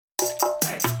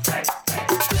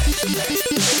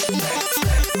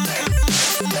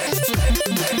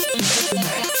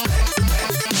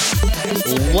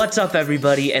What's up,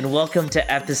 everybody, and welcome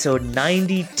to episode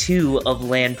 92 of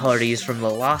LAN Parties from the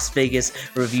Las Vegas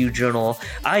Review-Journal.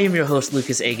 I am your host,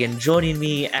 Lucas Agan. Joining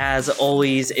me, as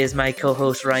always, is my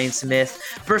co-host, Ryan Smith.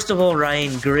 First of all,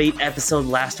 Ryan, great episode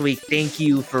last week. Thank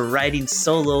you for riding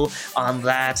solo on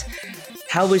that.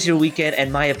 How was your weekend?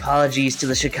 And my apologies to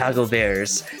the Chicago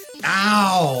Bears.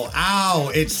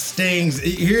 Ow, it stings.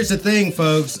 Here's the thing,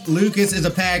 folks. Lucas is a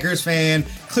Packers fan.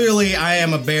 Clearly, I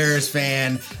am a Bears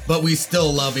fan, but we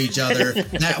still love each other.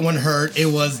 That one hurt. It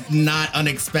was not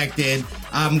unexpected.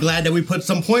 I'm glad that we put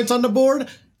some points on the board.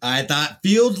 I thought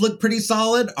Fields looked pretty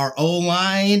solid. Our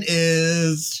O-line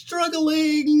is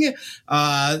struggling.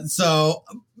 So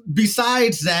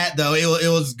besides that, though, it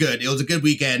was good. It was a good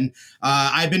weekend.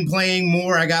 I've been playing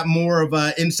more. I got more of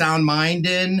In Sound Mind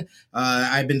in.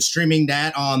 I've been streaming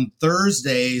that on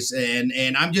Thursdays,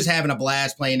 and I'm just having a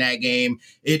blast playing that game.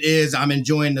 I'm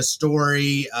enjoying the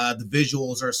story. The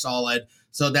visuals are solid,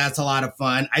 so that's a lot of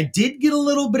fun. I did get a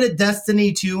little bit of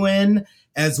Destiny 2 in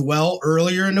as well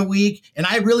earlier in the week, and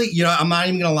I really, I'm not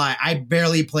even gonna lie, I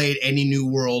barely played any New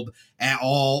World at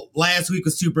all. Last week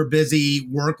was super busy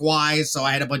work-wise, so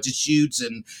I had a bunch of shoots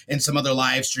and some other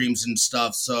live streams and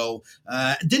stuff. So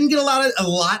didn't get a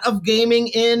lot of gaming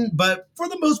in, but for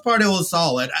the most part, it was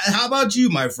solid. How about you,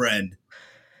 my friend?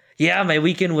 Yeah, my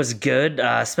weekend was good.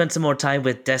 Spent some more time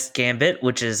with Death's Gambit,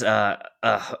 which is a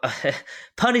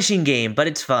punishing game, but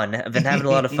it's fun. I've been having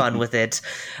a lot of fun with it.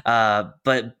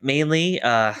 But mainly,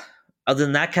 other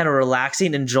than that, kind of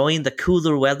relaxing, enjoying the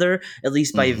cooler weather, at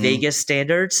least by Vegas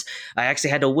standards. I actually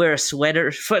had to wear a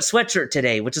sweatshirt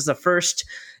today, which is the first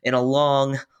in a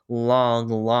long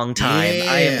time.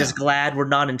 Yeah. I am just glad we're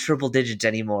not in triple digits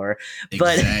anymore.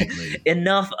 Exactly. But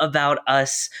enough about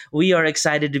us. We are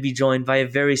excited to be joined by a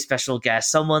very special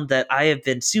guest, someone that I have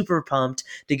been super pumped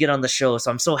to get on the show.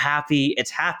 So I'm so happy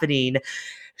it's happening.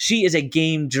 She is a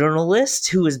game journalist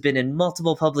who has been in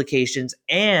multiple publications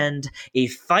and a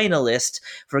finalist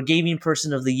for Gaming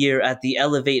Person of the Year at the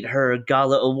Elevate Her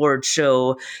Gala Award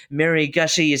show. Mary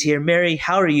Gushy is here. Mary,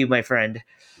 how are you, my friend?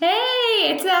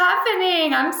 Hey, it's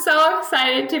happening. I'm so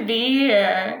excited to be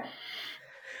here.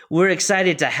 We're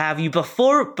excited to have you.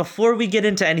 Before we get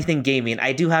into anything gaming,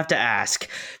 I do have to ask,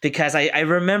 because I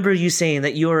remember you saying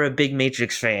that you're a big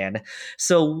Matrix fan.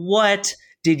 So what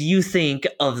did you think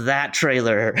of that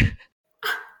trailer?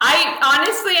 I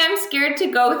honestly am scared to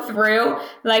go through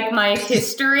my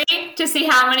history to see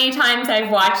how many times I've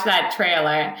watched that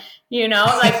trailer.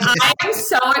 I am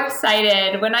so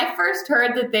excited. When I first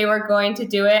heard that they were going to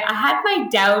do it, I had my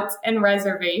doubts and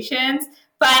reservations,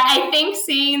 but I think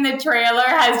seeing the trailer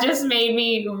has just made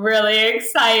me really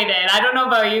excited. I don't know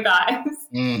about you guys.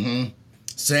 Mm-hmm.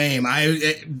 Same.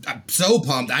 I'm so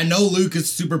pumped. I know Luke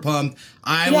is super pumped.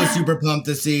 I was super pumped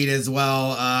to see it as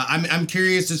well. I'm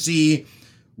curious to see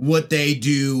what they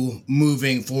do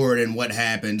moving forward and what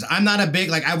happens. I'm not a big,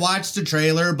 I watched the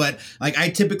trailer, but I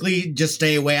typically just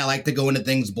stay away. I like to go into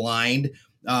things blind.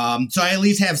 So I at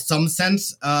least have some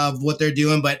sense of what they're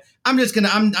doing, but I'm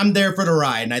there for the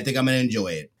ride, and I think I'm going to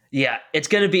enjoy it. Yeah, it's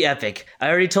going to be epic. I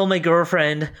already told my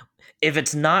girlfriend, if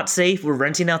it's not safe, we're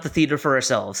renting out the theater for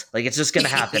ourselves. It's just going to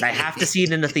happen. I have to see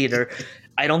it in the theater.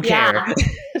 I don't care.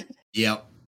 Yep.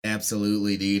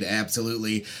 Absolutely, dude.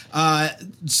 Absolutely.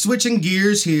 Switching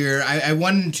gears here, I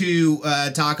wanted to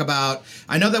talk about,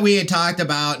 I know that we had talked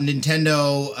about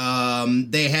Nintendo.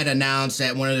 They had announced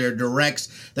at one of their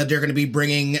directs that they're going to be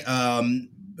bringing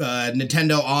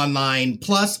Nintendo Online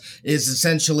Plus is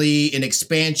essentially an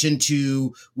expansion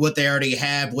to what they already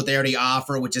have, what they already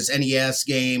offer, which is NES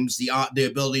games, the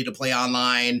ability to play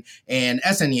online, and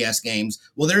SNES games.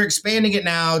 Well, they're expanding it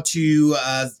now to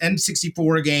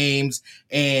N64 games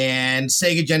and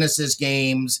Sega Genesis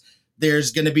games.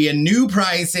 There's going to be a new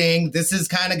pricing. This has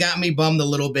kind of got me bummed a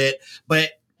little bit,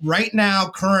 but right now,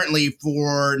 currently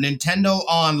for Nintendo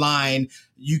Online,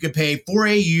 you could pay for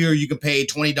a year, you could pay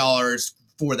 $20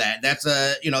 for that. That's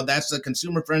a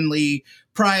consumer friendly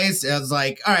price. I was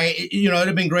like, all right, it'd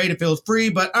have been great if it was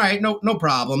free, but all right, no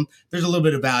problem. There's a little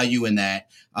bit of value in that.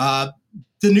 The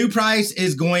new price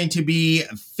is going to be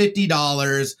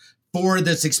 $50 for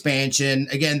this expansion.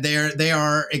 Again, they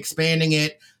are expanding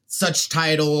it. Such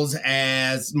titles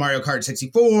as Mario Kart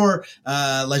 64,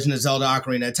 Legend of Zelda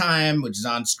Ocarina of Time, which is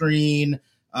on screen.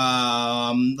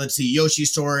 Let's see,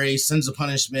 Yoshi's Story, Sins of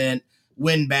Punishment,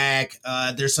 Win Back.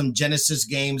 There's some Genesis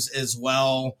games as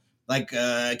well, like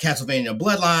Castlevania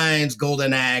Bloodlines,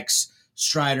 Golden Axe,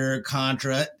 Strider,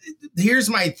 Contra. Here's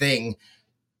my thing.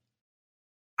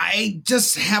 I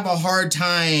just have a hard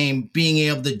time being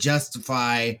able to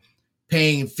justify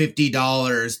paying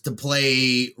 $50 to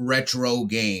play retro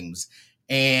games.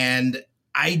 And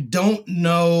I don't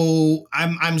know,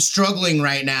 I'm struggling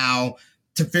right now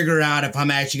to figure out if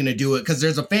I'm actually going to do it, because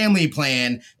there's a family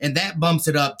plan and that bumps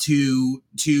it up to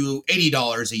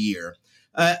 $80 a year.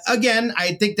 Again,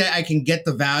 I think that I can get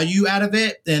the value out of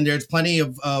it, and there's plenty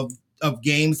of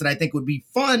games that I think would be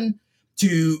fun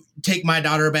to take my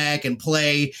daughter back and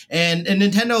play. And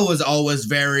Nintendo was always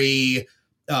very,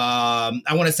 I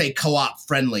want to say, co-op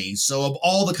friendly. So of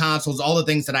all the consoles, all the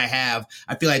things that I have,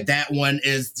 I feel like that one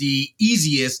is the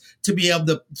easiest to be able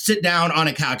to sit down on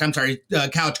a couch. I'm sorry,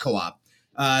 couch co-op.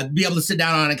 Be able to sit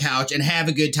down on a couch and have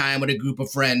a good time with a group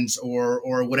of friends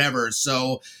or whatever.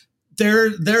 So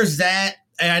there's that.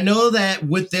 And I know that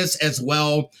with this as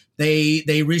well,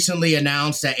 they recently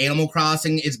announced that Animal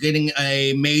Crossing is getting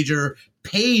a major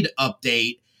paid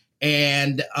update,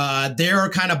 and they're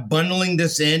kind of bundling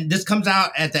this in. This comes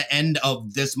out at the end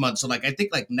of this month, so I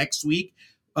think next week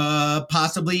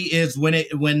possibly is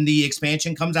when the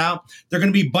expansion comes out. They're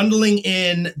going to be bundling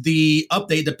in the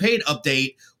update, the paid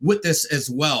update, with this as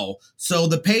well. So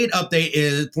the paid update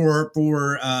is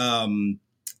for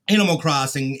Animal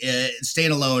Crossing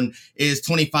standalone is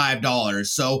 $25.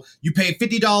 So you pay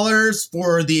 $50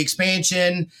 for the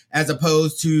expansion as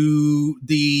opposed to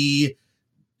the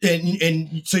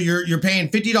and so you're paying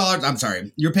 $50. I'm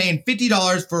sorry, you're paying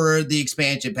 $50 for the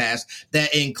expansion pass.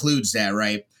 That includes that,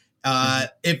 right?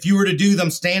 If you were to do them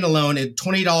standalone, it's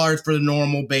 $20 for the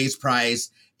normal base price,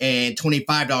 and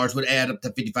 $25 would add up to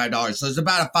 $55. So it's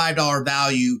about a $5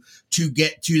 value to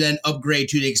get to then upgrade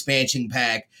to the expansion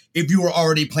pack if you were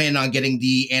already planning on getting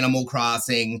the Animal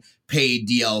Crossing paid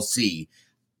DLC.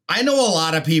 I know a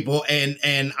lot of people,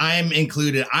 and I'm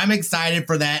included. I'm excited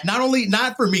for that.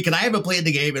 Not for me, because I haven't played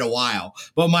the game in a while,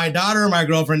 but my daughter and my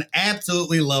girlfriend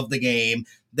absolutely love the game.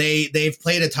 They've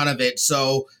played a ton of it.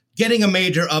 So getting a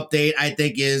major update, I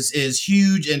think, is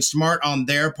huge and smart on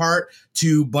their part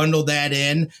to bundle that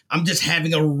in. I'm just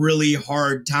having a really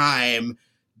hard time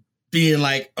being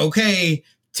like, okay,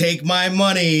 take my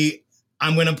money.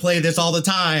 I'm going to play this all the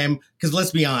time. Because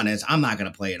let's be honest, I'm not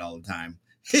going to play it all the time.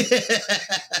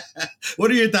 What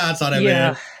are your thoughts on it,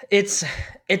 man? It's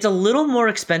a little more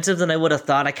expensive than I would have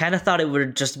thought. I kind of thought it would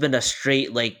have just been a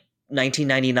straight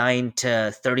 $19.99 to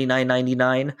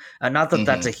 $39.99. Not that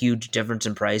that's a huge difference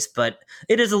in price, but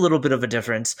it is a little bit of a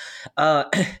difference.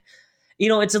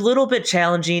 It's a little bit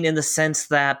challenging in the sense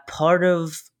that part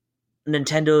of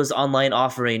Nintendo's online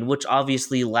offering, which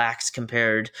obviously lacks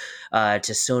compared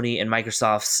to Sony and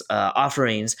Microsoft's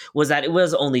offerings, was that it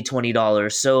was only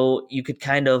 $20. So you could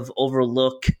kind of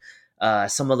overlook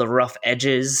some of the rough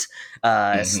edges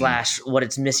slash what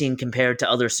it's missing compared to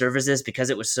other services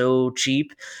because it was so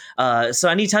cheap. So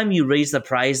anytime you raise the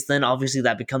price, then obviously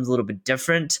that becomes a little bit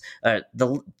different.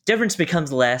 The difference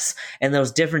becomes less, and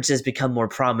those differences become more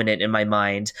prominent in my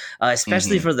mind,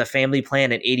 especially for the family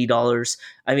plan at $80.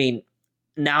 I mean,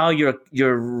 now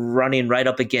you're running right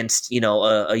up against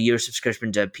a year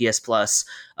subscription to PS Plus,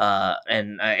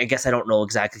 and I guess I don't know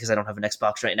exactly because I don't have an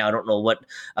Xbox right now. I don't know what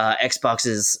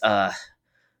Xbox's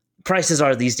prices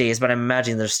are these days, but I'm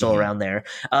imagining they're still around there.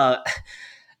 I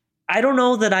don't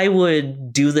know that I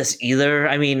would do this either.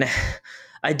 I mean,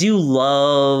 I do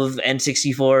love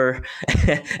N64,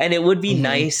 and it would be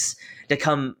nice to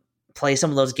come play some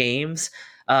of those games.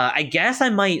 I guess I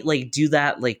might do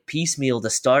that piecemeal to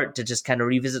start to just kind of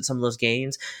revisit some of those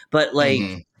games, but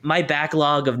my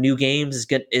backlog of new games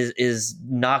is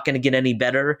not going to get any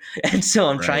better, and so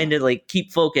I'm trying to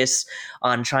keep focus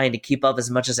on trying to keep up as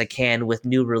much as I can with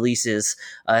new releases,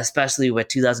 especially with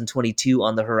 2022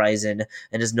 on the horizon,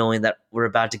 and just knowing that we're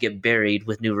about to get buried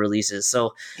with new releases.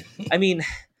 So, I mean,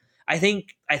 I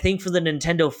think for the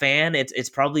Nintendo fan, it's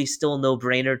probably still a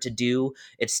no-brainer to do.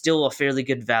 It's still a fairly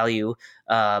good value,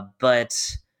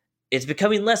 but it's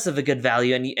becoming less of a good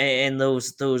value, and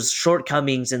those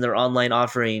shortcomings in their online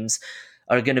offerings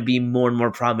are going to be more and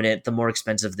more prominent the more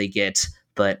expensive they get.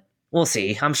 But we'll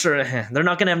see. I'm sure they're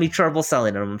not going to have any trouble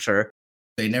selling them, I'm sure.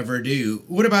 They never do.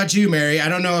 What about you, Mary? I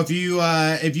don't know if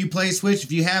you play Switch,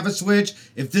 if you have a Switch,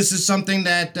 if this is something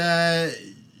that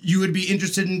you would be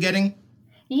interested in getting.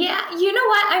 Yeah, you know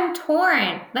what? I'm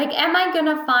torn. Am I going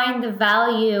to find the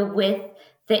value with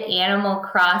the Animal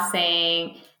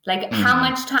Crossing? How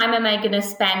much time am I going to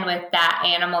spend with that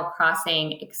Animal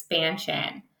Crossing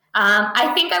expansion?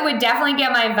 I think I would definitely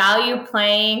get my value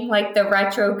playing the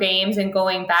retro games and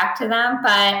going back to them.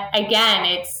 But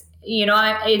again, you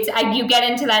get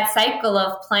into that cycle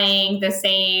of playing the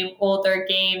same older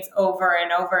games over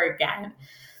and over again.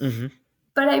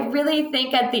 But I really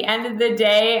think at the end of the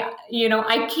day, you know,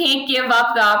 I can't give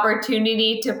up the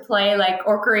opportunity to play like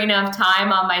Ocarina of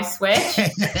Time on my Switch.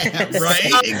 Right? So,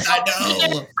 I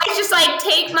know. I just like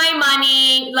take my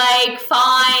money, like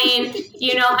fine.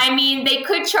 You know, I mean, they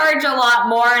could charge a lot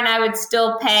more and I would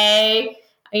still pay.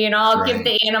 You know, I'll give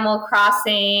the Animal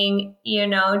Crossing, you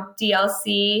know,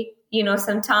 DLC, you know,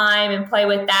 some time and play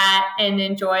with that and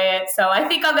enjoy it. So I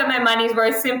think I'll get my money's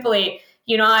worth simply.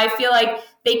 You know, I feel like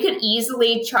they could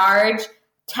easily charge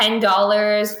 $10,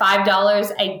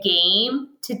 $5 a game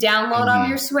to download on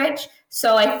your Switch.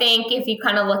 So I think if you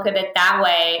kind of look at it that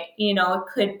way, you know, it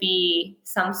could be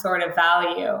some sort of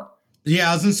value. Yeah,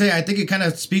 I was going to say, I think it kind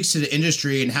of speaks to the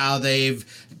industry and how they've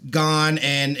gone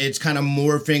and it's kind of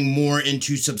morphing more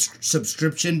into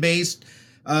subscription-based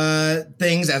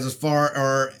things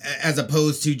as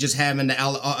opposed to just having the a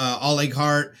la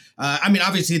carte. I mean,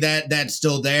 obviously that's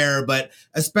still there, but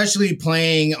especially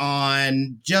playing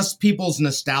on just people's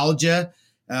nostalgia.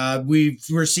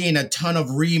 We're seeing a ton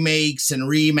of remakes and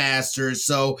remasters.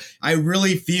 So I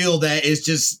really feel that it's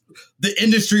just the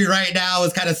industry right now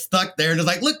is kind of stuck there and it's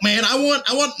like, look, man, I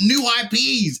want new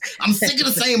IPs. I'm sick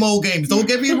of the same old games. Don't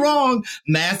get me wrong.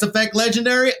 Mass Effect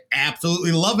Legendary,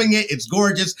 absolutely loving it. It's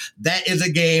gorgeous. That is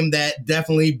a game that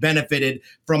definitely benefited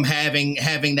from having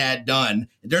that done.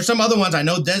 There's some other ones. I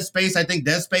know Dead Space. I think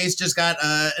Dead Space just got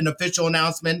an official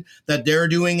announcement that they're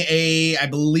doing I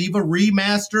believe a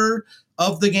remaster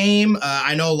of the game.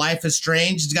 I know Life is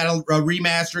Strange has got a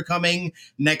remaster coming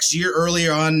next year,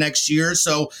 earlier on next year.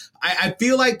 So I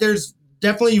feel like there's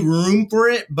definitely room for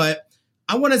it, but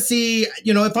I want to see,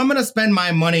 you know, if I'm going to spend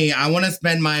my money, I want to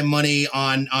spend my money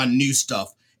on new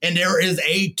stuff. And there is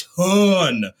a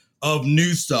ton of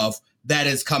new stuff that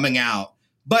is coming out.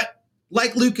 But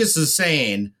like Lucas is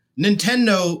saying,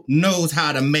 Nintendo knows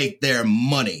how to make their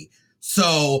money.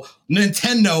 So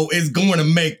Nintendo is going to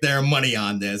make their money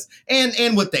on this.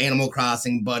 And with the Animal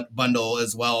Crossing bundle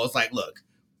as well. It's like, look,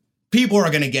 people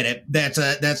are going to get it. That's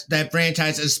that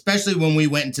franchise, especially when we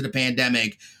went into the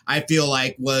pandemic, I feel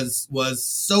like was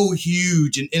so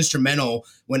huge and instrumental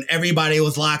when everybody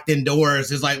was locked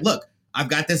indoors. It's like, look, I've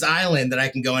got this island that I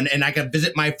can go in and I can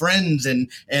visit my friends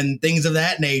and things of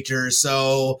that nature.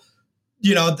 So,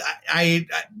 you know,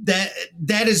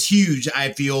 that is huge,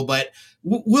 I feel, but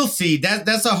we'll see.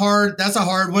 That's a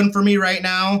hard one for me right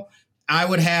now. I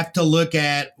would have to look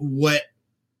at what,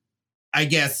 I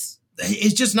guess,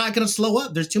 it's just not going to slow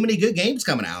up. There's too many good games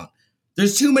coming out.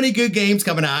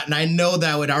 And I know that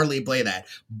I would hardly play that.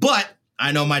 But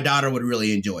I know my daughter would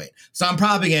really enjoy it. So I'm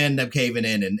probably going to end up caving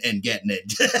in and getting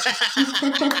it.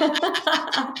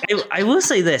 I will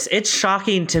say this. It's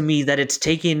shocking to me that it's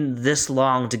taking this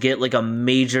long to get like a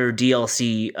major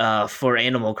DLC for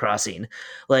Animal Crossing.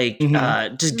 Like,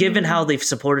 just given how they've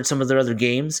supported some of their other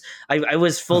games, I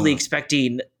was fully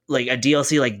expecting like a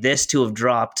DLC like this to have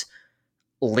dropped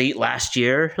late last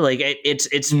year. Like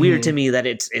it's weird to me that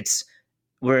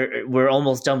we're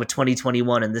almost done with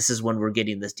 2021 and this is when we're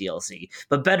getting this DLC.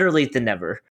 But better late than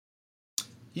never.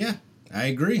 Yeah, I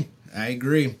agree.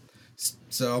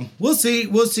 So we'll see.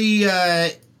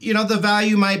 You know, the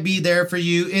value might be there for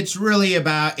you. It's really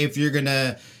about if you're going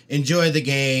to enjoy the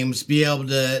games, be able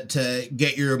to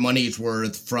get your money's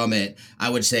worth from it.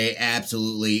 I would say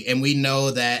absolutely. And we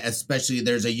know that especially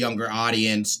there's a younger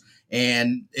audience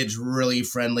and it's really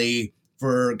friendly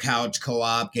for couch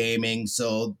co-op gaming,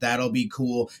 so that'll be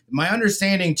cool. My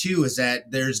understanding, too, is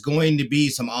that there's going to be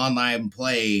some online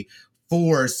play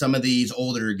for some of these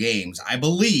older games. I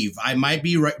believe. I might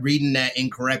be reading that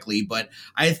incorrectly, but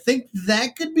I think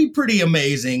that could be pretty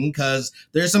amazing because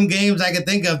there's some games I could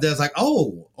think of that's like,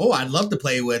 oh, I'd love to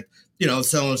play with, you know,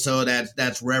 so-and-so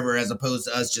that's wherever, as opposed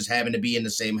to us just having to be in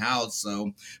the same house.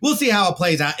 So we'll see how it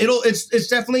plays out. It's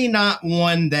definitely not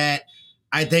one that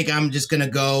I think I'm just gonna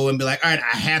go and be like, all right,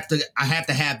 I have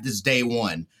to have this day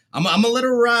one. I'm gonna let it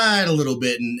ride a little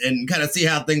bit and kind of see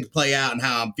how things play out and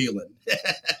how I'm feeling.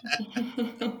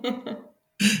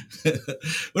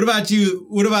 What about you,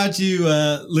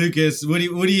 Lucas? What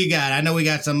do you got? I know we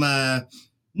got some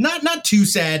not too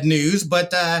sad news,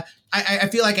 but I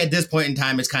feel like at this point in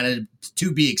time, it's kind of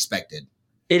to be expected.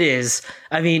 It is.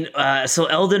 I mean, so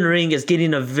Elden Ring is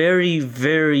getting a very,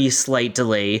 very slight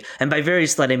delay. And by very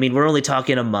slight, I mean, we're only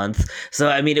talking a month. So,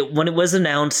 I mean, when it was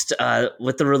announced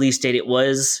with the release date, it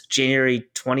was January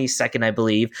 22nd, I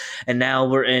believe. And now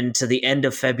we're into the end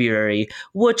of February,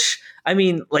 which, I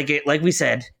mean, like we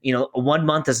said, you know, 1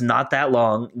 month is not that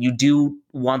long. You do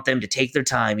want them to take their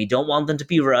time. You don't want them to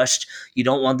be rushed. You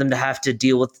don't want them to have to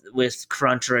deal with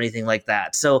crunch or anything like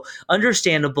that. So,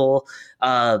 understandable.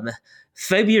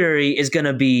 February is going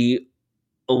to be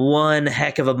one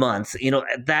heck of a month.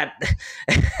 That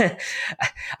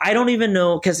I don't even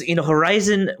know, because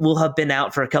Horizon will have been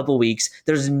out for a couple weeks.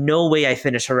 There's no way I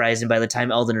finish Horizon by the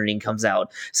time Elden Ring comes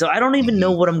out. So I don't even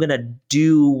know what I'm gonna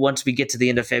do once we get to the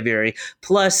end of February.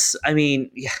 Plus, I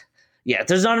mean, yeah,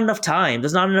 there's not enough time.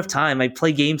 I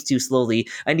play games too slowly.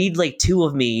 I need like two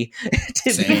of me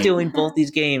to be doing both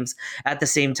these games at the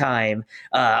same time.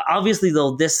 Obviously,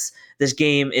 though, this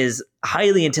game is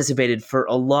highly anticipated for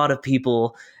a lot of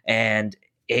people, and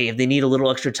hey, if they need a little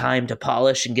extra time to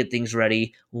polish and get things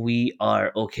ready, we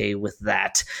are okay with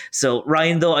that. So,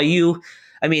 Ryan, though,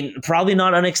 probably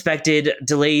not unexpected.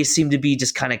 Delays seem to be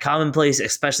just kind of commonplace,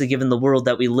 especially given the world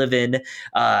that we live in.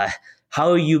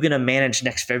 How are you going to manage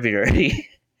next February?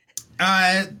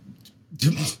 My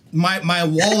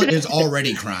wallet is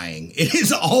already crying. It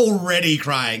is already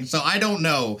crying. So I don't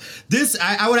know.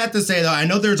 I would have to say, though, I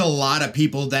know there's a lot of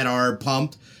people that are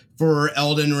pumped for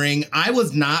Elden Ring. I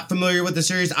was not familiar with the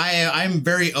series. I'm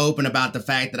very open about the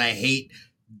fact that I hate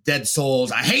Dead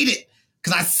Souls. I hate it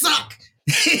because I suck.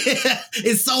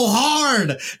 It's so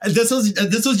hard. This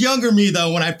was younger me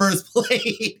though when I first played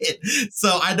it,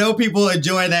 so I know people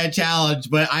enjoy that challenge.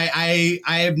 But I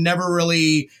have never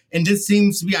really, and this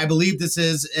seems to be, I believe this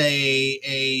is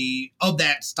a of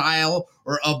that style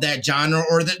or of that genre,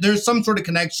 or there's some sort of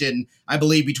connection, I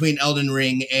believe, between Elden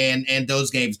Ring and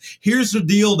those games. Here's the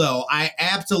deal though, I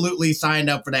absolutely signed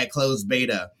up for that closed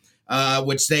beta,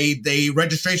 which they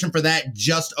registration for that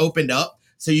just opened up.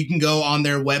 So you can go on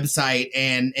their website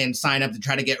and sign up to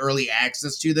try to get early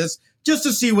access to this, just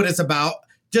to see what it's about,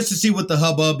 just to see what the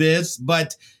hubbub is.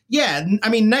 But yeah, I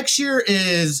mean, next year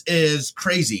is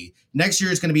crazy. Next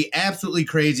year is going to be absolutely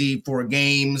crazy for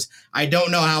games. I don't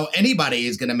know how anybody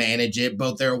is going to manage it,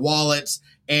 both their wallets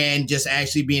and just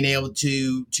actually being able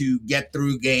to get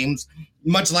through games.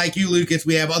 Much like you, Lucas,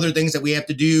 we have other things that we have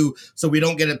to do, so we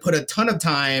don't get to put a ton of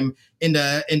time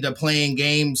into playing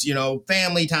games,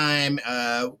 family time,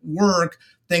 work,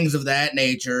 things of that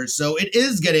nature. So it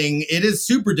is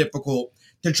super difficult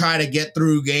to try to get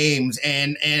through games.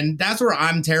 And that's where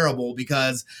I'm terrible,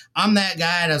 because I'm that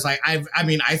guy that's like,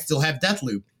 I still have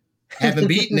Deathloop. Haven't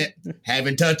beaten it.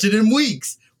 Haven't touched it in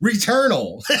weeks.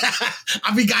 Returnal.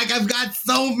 I've got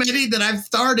so many that I've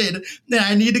started that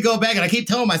I need to go back, and I keep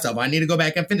telling myself I need to go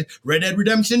back and finish. Red Dead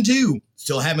Redemption 2.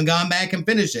 Still haven't gone back and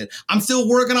finished it. I'm still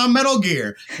working on Metal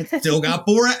Gear. Still got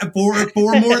four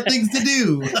more things to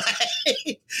do.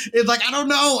 It's like, I don't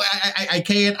know. I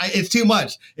can't. It's too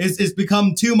much. It's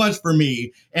become too much for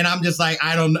me, and I'm just like,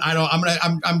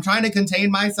 I'm trying to contain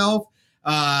myself.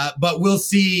 But we'll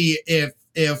see if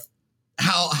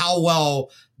how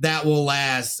well that will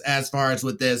last as far as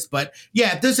with this. But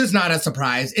yeah, this is not a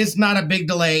surprise. It's not a big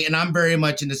delay, and I'm very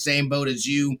much in the same boat as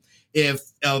you. If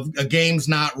a game's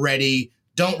not ready,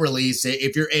 don't release it.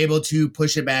 If you're able to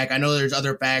push it back, I know there's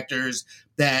other factors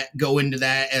that go into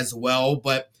that as well,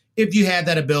 but if you have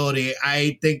that ability,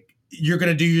 I think you're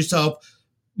going to do yourself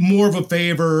more of a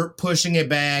favor pushing it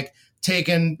back,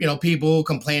 taking, people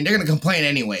complain. They're going to complain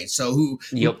anyway. So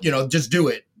just do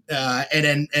it.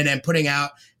 And then putting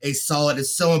out a solid,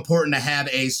 it's so important to have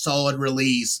a solid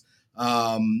release,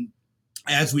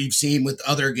 as we've seen with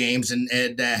other games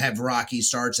and have rocky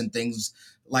starts and things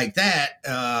like that.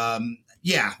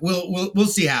 We'll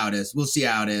see how it is. We'll see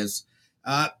how it is.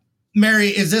 Mary,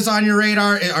 is this on your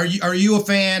radar? Are you a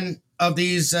fan of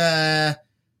these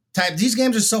these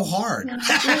games are so hard. They're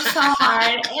so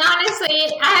hard.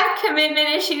 Honestly, I have commitment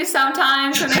issues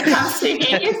sometimes when it comes to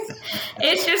games.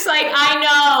 It's just like, I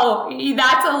know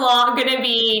that's going to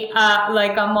be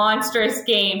like a monstrous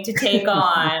game to take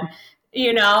on,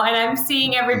 and I'm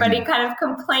seeing everybody kind of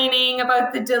complaining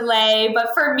about the delay.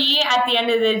 But for me, at the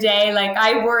end of the day, like,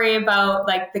 I worry about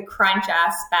like the crunch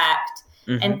aspect.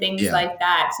 And things like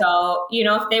that. So,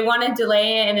 if they want to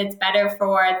delay it and it's better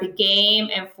for the game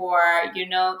and for,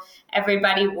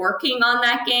 everybody working on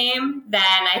that game, then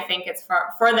I think it's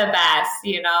for the best,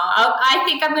 I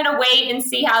think I'm going to wait and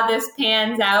see how this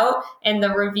pans out and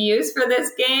the reviews for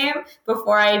this game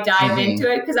before I dive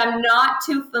into it, because I'm not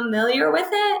too familiar with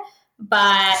it.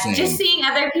 But just seeing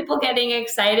other people getting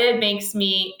excited makes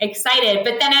me excited.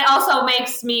 But then it also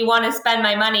makes me want to spend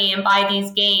my money and buy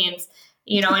these games,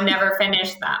 and never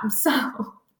finish them. So,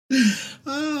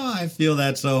 I feel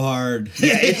that so hard.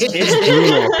 Yeah, it's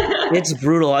brutal. It's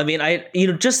brutal. I mean,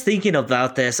 just thinking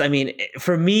about this. I mean,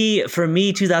 for me,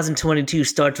 2022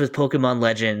 starts with Pokemon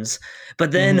Legends,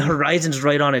 but then Horizon's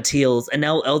right on its heels, and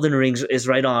now Elden Ring is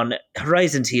right on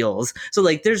Horizon's heels. So,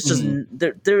 like, there's just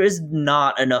there is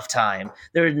not enough time.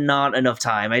 There is not enough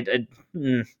time.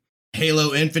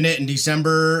 Halo Infinite in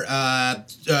December,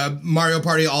 Mario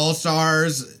Party All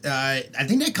Stars. I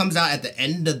think that comes out at the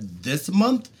end of this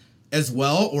month as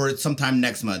well, or it's sometime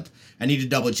next month. I need to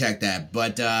double check that,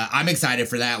 but I'm excited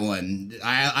for that one.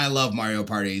 I love Mario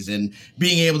Parties, and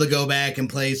being able to go back and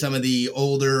play some of the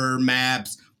older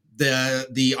maps.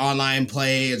 The online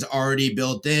play is already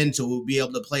built in, so we'll be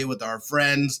able to play with our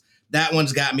friends. That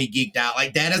one's got me geeked out.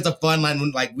 Like, that is a fun line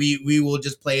when, like, we will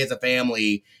just play as a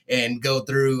family and go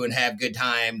through and have good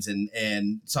times,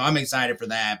 and so I'm excited for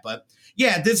that. But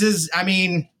yeah, this is, I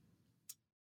mean,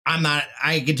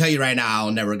 I can tell you right now,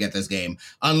 I'll never get this game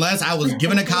unless I was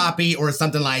given a copy or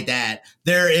something like that.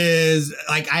 There is,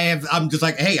 like, I'm just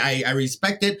like, hey, I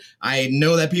respect it. I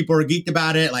know that people are geeked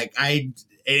about it. Like, it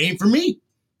ain't for me.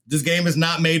 This game is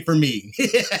not made for me.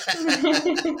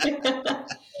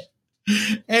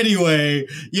 Anyway,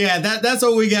 yeah, that's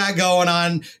what we got going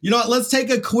on. You know what? Let's take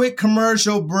a quick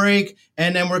commercial break,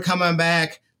 and then we're coming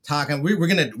back talking. We're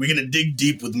gonna dig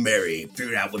deep with Mary,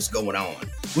 figure out what's going on.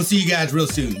 We'll see you guys real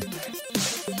soon.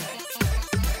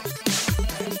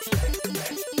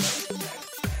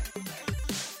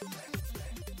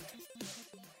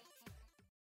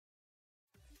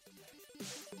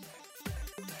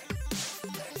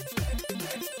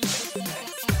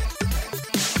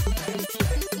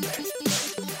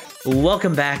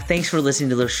 Welcome back. Thanks for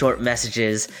listening to those short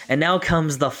messages. And now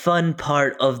comes the fun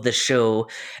part of the show.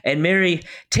 And Mary,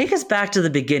 take us back to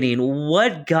the beginning.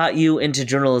 What got you into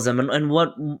journalism, and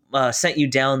what sent you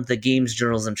down the games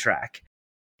journalism track?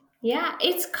 Yeah,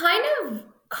 it's kind of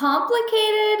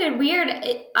complicated and weird.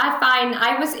 I find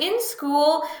I was in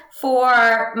school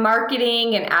for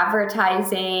marketing and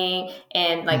advertising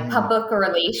and like public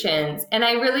relations. And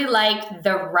I really liked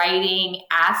the writing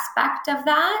aspect of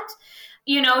that.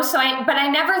 You know, but I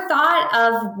never thought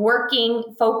of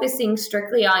focusing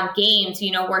strictly on games.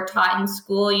 You know, we're taught in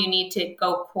school you need to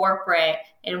go corporate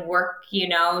and work, you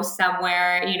know,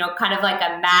 somewhere, you know, kind of like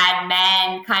a Mad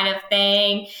Men kind of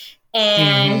thing.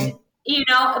 And, you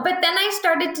know, but then I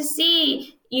started to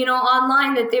see, you know,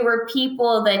 online that there were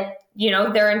people that, you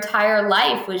know, their entire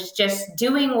life was just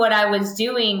doing what I was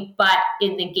doing, but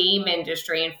in the game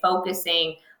industry and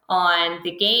focusing on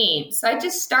the game. So I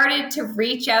just started to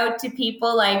reach out to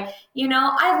people like, you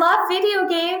know, I love video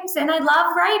games and I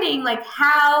love writing. Like,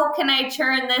 how can I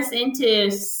turn this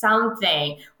into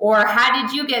something? Or how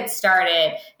did you get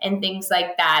started? And things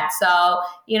like that. So,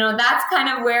 you know, that's kind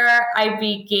of where I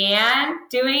began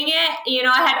doing it. You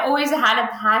know, I had always had a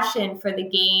passion for the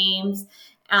games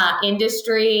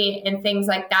industry and things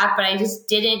like that, but I just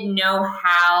didn't know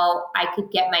how I could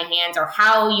get my hands, or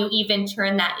how you even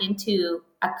turn that into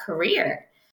a career.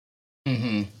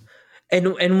 Mm-hmm.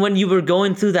 And when you were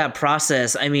going through that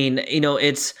process, I mean, you know,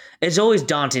 it's always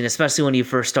daunting, especially when you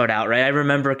first start out, right? I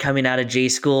remember coming out of J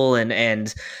school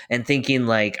and thinking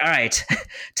like, all right,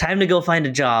 time to go find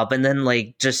a job, and then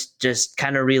like just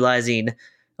kind of realizing,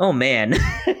 oh man,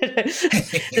 this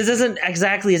isn't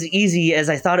exactly as easy as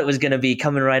I thought it was going to be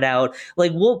coming right out.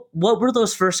 Like, what were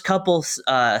those first couple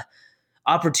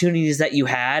opportunities that you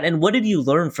had, and what did you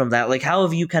learn from that? Like, how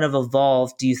have you kind of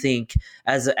evolved, do you think,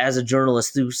 as a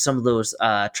journalist through some of those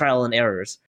trial and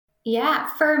errors? Yeah,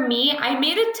 for me, I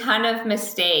made a ton of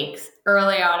mistakes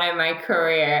early on in my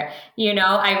career. You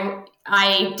know,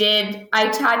 I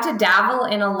tried to dabble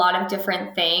in a lot of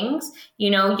different things, you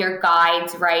know, your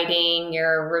guides writing,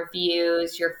 your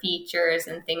reviews, your features,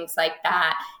 and things like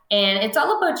that. And it's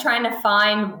all about trying to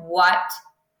find what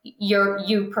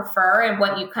you prefer and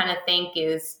what you kind of think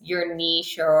is your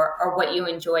niche, or what you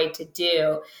enjoy to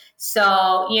do.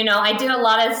 So, you know, I did a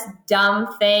lot of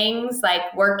dumb things like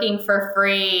working for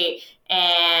free,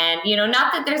 and, you know,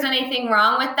 not that there's anything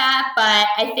wrong with that, but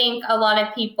I think a lot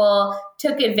of people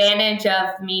took advantage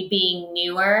of me being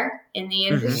newer in the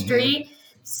industry.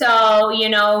 So, you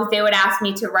know, they would ask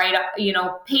me to write, you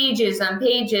know, pages and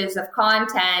pages of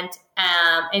content,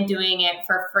 and doing it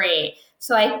for free.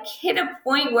 So I hit a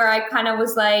point where I kind of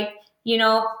was like, you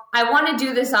know, I want to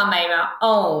do this on my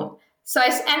own. So I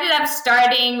ended up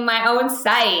starting my own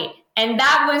site, and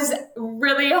that was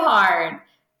really hard.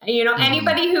 You know,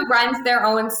 anybody who runs their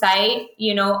own site,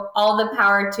 you know, all the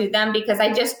power to them, because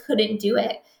I just couldn't do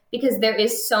it, because there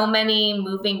is so many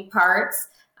moving parts.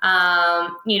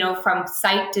 You know, from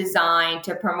site design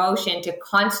to promotion to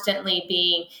constantly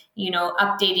being, you know,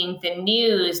 updating the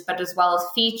news, but as well as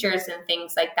features and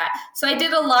things like that. So I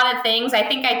did a lot of things. I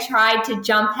think I tried to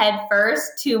jump head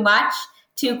first too much,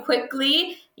 too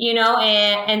quickly, you know,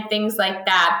 and things like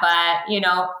that. But, you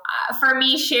know, for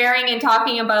me, sharing and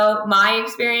talking about my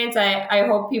experience, I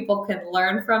hope people can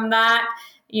learn from that,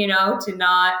 you know, to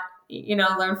not, you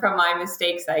know, learn from my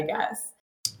mistakes, I guess.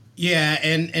 Yeah,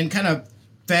 and kind of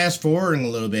fast forwarding a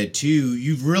little bit too,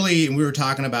 you've really, and we were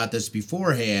talking about this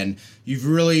beforehand, you've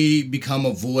really become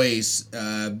a voice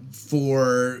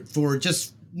for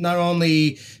just not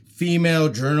only female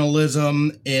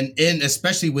journalism and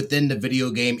especially within the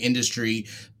video game industry,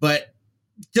 but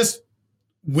just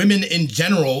women in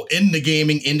general in the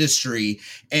gaming industry,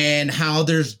 and how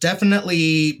there's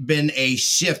definitely been a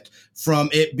shift from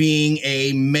it being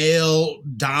a male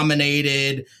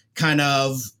dominated kind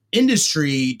of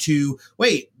industry to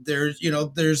wait, there's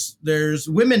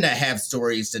women that have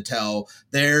stories to tell,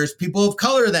 there's people of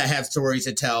color that have stories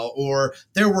to tell, or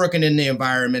they're working in the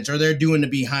environment, or they're doing the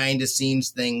behind the scenes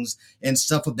things and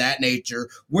stuff of that nature.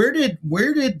 Where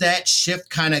did that shift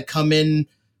kind of come in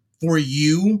for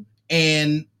you?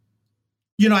 And,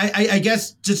 I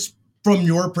guess just from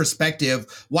your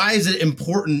perspective, why is it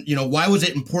important? Why was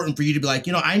it important for you to be like,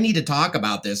 I need to talk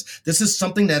about this. This is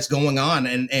something that's going on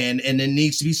and it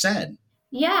needs to be said.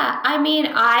 Yeah. I mean,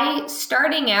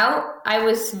 starting out, I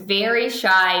was very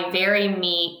shy, very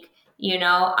meek.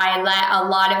 I let a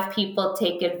lot of people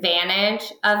take advantage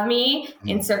of me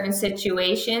in certain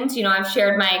situations. I've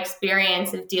shared my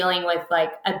experience of dealing with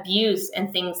like abuse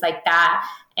and things like that,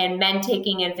 and men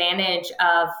taking advantage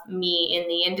of me in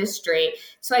the industry.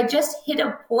 So I just hit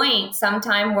a point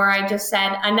sometime where I just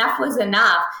said enough was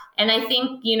enough. And I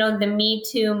think, the Me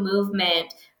Too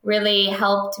movement really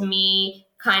helped me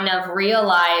kind of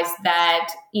realize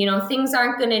that, things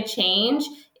aren't going to change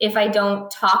if I don't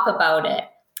talk about it.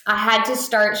 I had to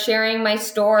start sharing my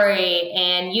story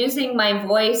and using my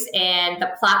voice and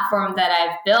the platform that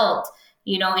I've built,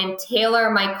 and tailor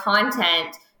my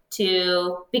content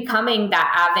to becoming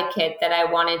that advocate that I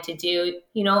wanted to do.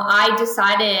 I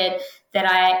decided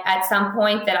that at some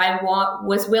point that I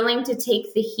was willing to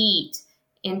take the heat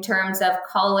in terms of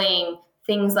calling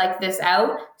things like this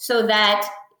out, so that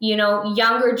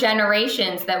younger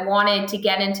generations that wanted to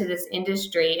get into this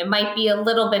industry, it might be a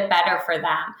little bit better for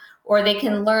them, or they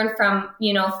can learn from,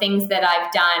 things that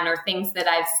I've done or things that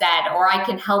I've said, or I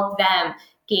can help them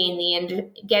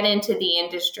get into the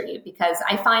industry, because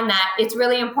I find that it's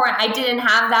really important. I didn't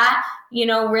have that,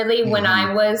 really when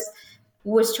I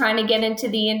was trying to get into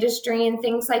the industry and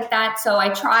things like that. So I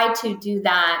try to do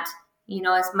that,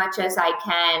 as much as I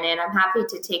can, and I'm happy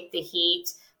to take the heat.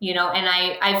 And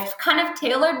I've kind of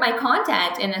tailored my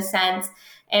content in a sense.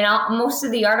 And most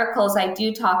of the articles I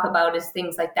do talk about is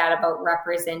things like that, about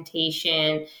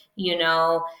representation,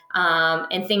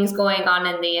 and things going on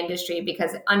in the industry,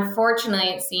 because unfortunately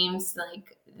it seems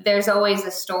like there's always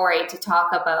a story to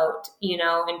talk about,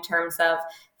 in terms of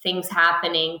things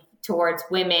happening towards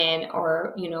women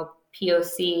or,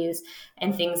 POCs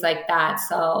and things like that.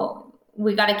 So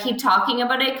we got to keep talking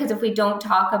about it, because if we don't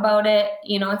talk about it,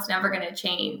 it's never going to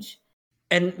change.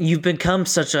 And you've become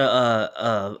such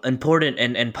a important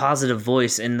and positive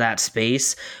voice in that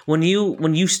space. When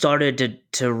you started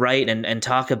to write and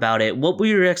talk about it, what were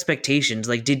your expectations?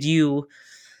 Like, did you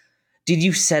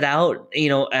set out,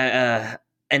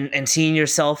 and seeing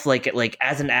yourself like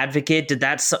as an advocate?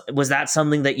 Was that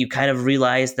something that you kind of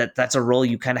realized that that's a role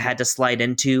you kind of had to slide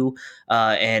into,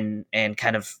 and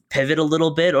kind of pivot a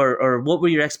little bit, or what were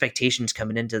your expectations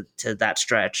coming into that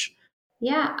stretch?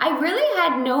 Yeah, I really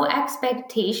had no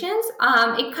expectations.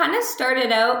 It kind of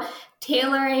started out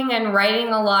tailoring and writing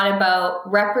a lot about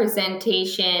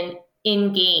representation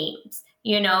in games.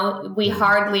 We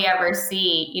hardly ever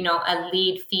see, a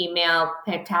lead female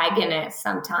protagonist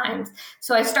sometimes.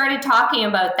 So I started talking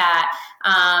about that.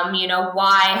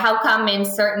 How come in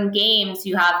certain games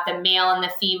you have the male and the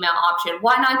female option?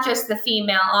 Why not just the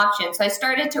female option? So I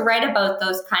started to write about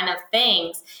those kind of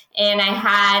things. And I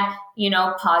had,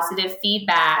 positive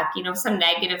feedback, some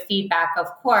negative feedback, of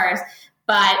course.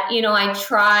 But, I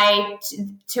try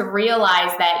to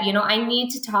realize that, I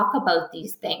need to talk about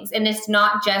these things. And it's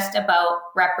not just about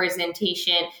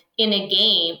representation in a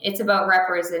game. It's about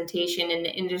representation in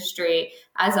the industry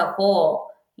as a whole.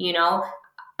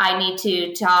 I need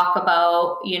to talk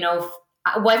about,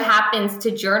 what happens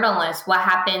to journalists, what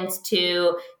happens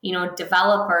to,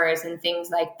 developers and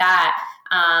things like that.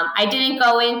 I didn't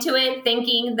go into it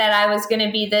thinking that I was going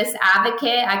to be this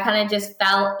advocate. I kind of just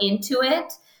fell into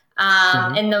it.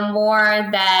 And the more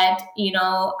that,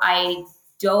 I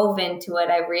dove into it,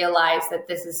 I realized that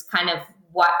this is kind of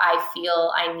what I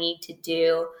feel I need to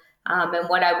do, and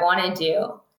what I want to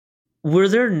do. Were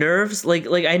there nerves? Like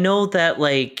I know that,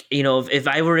 if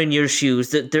I were in your shoes,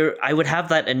 that I would have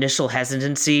that initial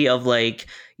hesitancy of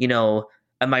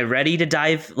am I ready to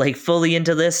dive fully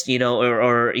into this,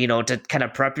 or to kind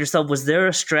of prep yourself? Was there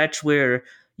a stretch where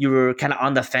you were kind of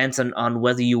on the fence on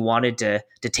whether you wanted to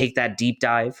take that deep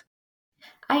dive?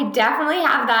 I definitely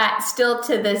have that still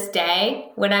to this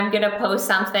day when I'm going to post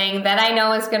something that I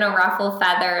know is going to ruffle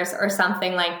feathers or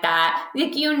something like that.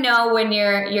 Like, you know, when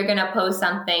you're going to post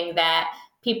something that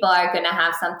people are going to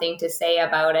have something to say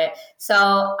about it.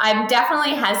 So I'm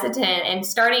definitely hesitant. And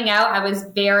starting out, I was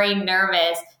very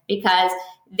nervous because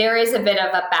there is a bit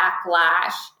of a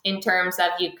backlash in terms of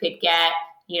you could get,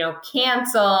 you know,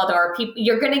 canceled, or people,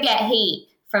 you're going to get hate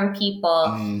from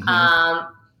people.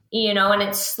 You know, and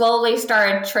it slowly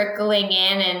started trickling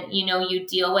in, and, you know, you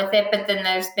deal with it. But then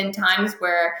there's been times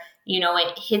where, you know,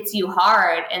 it hits you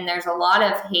hard, and there's a lot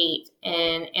of hate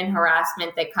and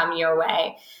harassment that come your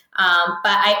way. But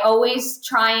I always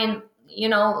try and, you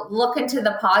know, look into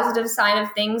the positive side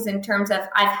of things in terms of,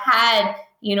 I've had,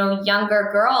 you know, younger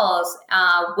girls,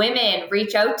 women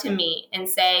reach out to me and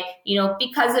say, you know,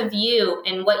 because of you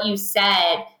and what you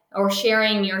said, or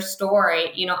sharing your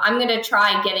story, you know, I'm going to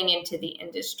try getting into the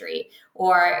industry,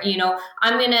 or, you know,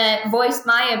 I'm going to voice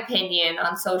my opinion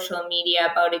on social media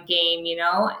about a game, you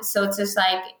know? So it's just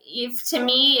like, if to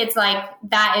me, it's like,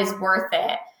 that is worth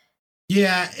it.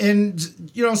 Yeah, and,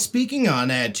 you know, speaking on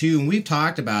that too, and we've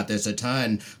talked about this a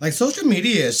ton, like, social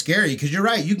media is scary because you're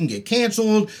right, you can get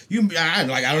canceled. I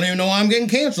don't even know why I'm getting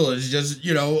canceled. It's just,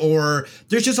 you know, or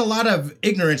there's just a lot of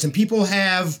ignorance, and people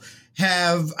have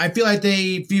I feel like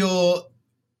they feel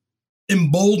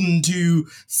emboldened to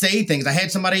say things. I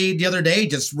had somebody the other day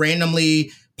just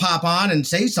randomly pop on and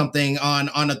say something on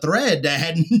a thread that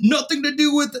had nothing to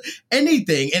do with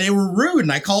anything, and they were rude,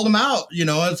 and I called them out. You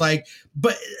know, it's like,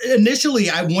 but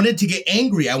initially I wanted to get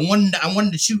angry. I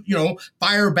wanted to shoot, you know,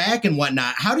 fire back and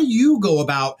whatnot. How do you go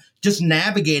about just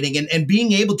navigating and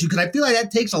being able to, because I feel like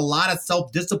that takes a lot of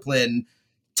self-discipline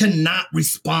to not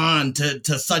respond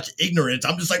to such ignorance.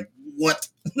 I'm just like, what?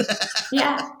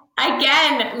 Yeah.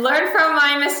 Again, learn from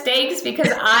my mistakes, because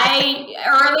early on,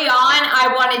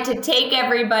 I wanted to take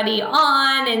everybody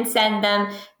on and send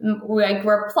them like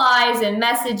replies and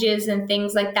messages and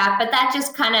things like that. But that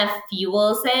just kind of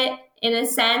fuels it in a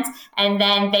sense. And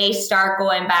then they start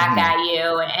going back at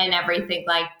you and everything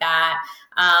like that.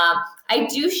 I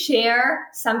do share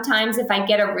sometimes if I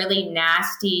get a really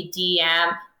nasty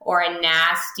DM or a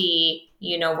nasty,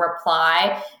 you know,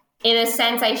 reply. In a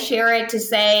sense, I share it to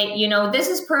say, you know, this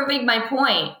is proving my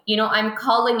point. You know, I'm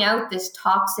calling out this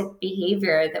toxic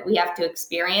behavior that we have to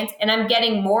experience, and I'm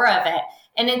getting more of it.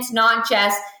 And it's not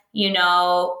just, you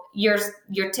know, your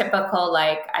typical,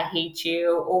 like, I hate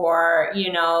you, or,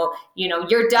 you know,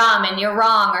 you're dumb and you're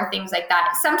wrong, or things like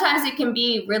that. Sometimes it can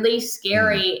be really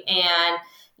scary and,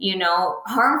 you know,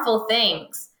 harmful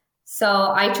things. So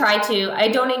I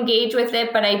don't engage with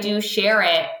it, but I do share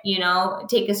it, you know,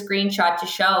 take a screenshot to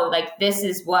show, like, this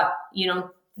is what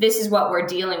we're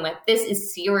dealing with. This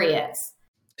is serious.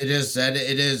 It is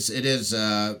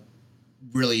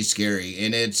really scary,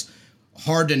 and it's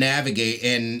hard to navigate.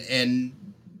 And,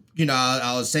 you know,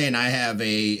 I was saying, I have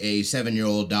a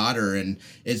 7-year-old daughter, and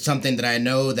it's something that I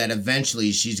know that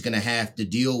eventually she's going to have to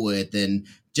deal with, and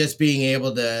just being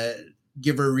able to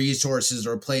give her resources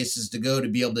or places to go to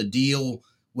be able to deal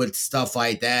with stuff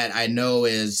like that, I know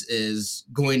is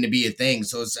going to be a thing.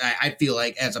 So I feel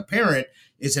like as a parent,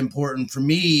 it's important for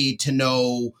me to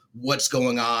know what's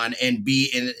going on and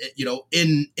be in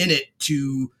it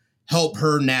to help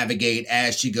her navigate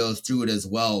as she goes through it as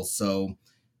well. So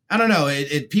I don't know.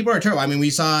 People are terrible. I mean, we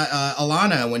saw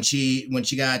Alana when she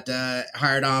got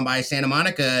hired on by Santa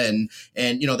Monica,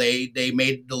 and you know, they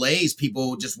made delays.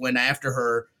 People just went after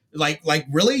her. Like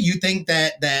really? You think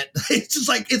that it's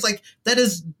like that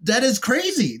is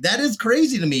crazy. That is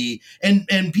crazy to me.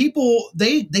 And people,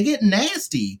 they get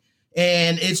nasty,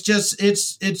 and it's just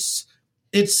it's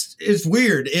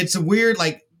weird. It's a weird,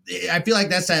 like, I feel like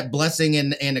that's that blessing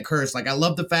and a curse. Like, I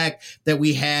love the fact that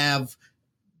we have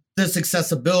this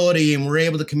accessibility and we're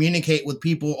able to communicate with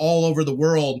people all over the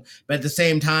world. But at the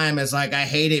same time, it's like, I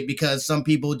hate it because some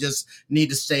people just need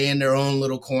to stay in their own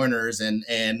little corners and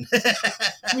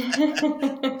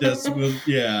just,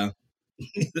 yeah.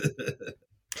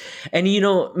 And, you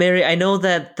know, Mary, I know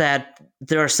that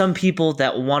there are some people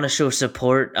that want to show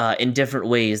support in different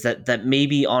ways that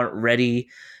maybe aren't ready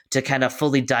to kind of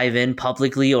fully dive in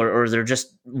publicly, or they're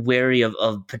just wary of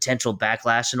potential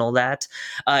backlash and all that.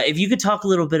 If you could talk a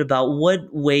little bit about what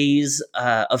ways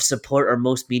of support are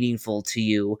most meaningful to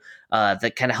you,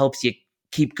 that kind of helps you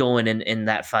keep going in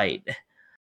that fight.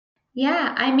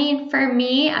 Yeah, I mean, for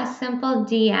me, a simple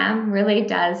DM really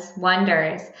does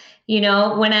wonders. You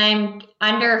know, when I'm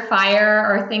under fire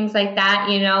or things like that,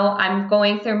 you know, I'm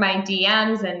going through my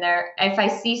DMs, and if I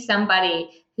see somebody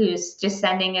who's just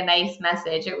sending a nice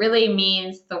message. It really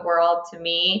means the world to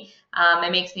me.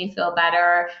 It makes me feel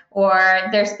better. Or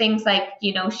there's things like,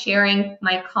 sharing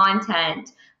my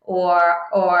content, or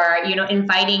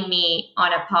inviting me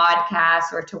on a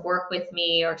podcast or to work with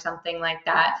me or something like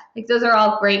that. Like, those are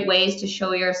all great ways to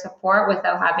show your support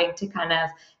without having to kind of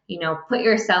put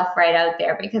yourself right out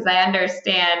there, because I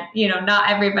understand not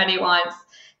everybody wants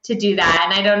to do that,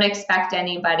 and I don't expect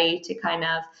anybody to kind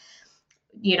of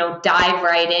dive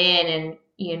right in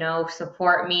and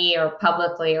support me or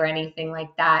publicly or anything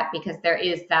like that, because there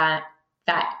is that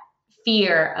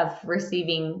fear of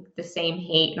receiving the same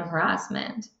hate and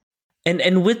harassment.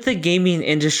 And with the gaming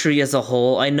industry as a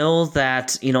whole, I know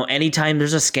that, anytime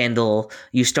there's a scandal,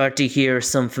 you start to hear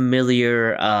some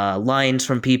familiar lines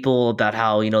from people about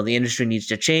how, the industry needs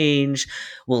to change,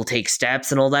 will take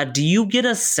steps and all that. Do you get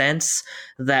a sense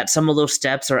that some of those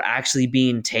steps are actually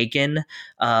being taken?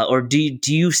 Or do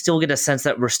you still get a sense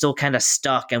that we're still kind of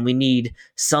stuck and we need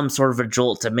some sort of a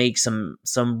jolt to make some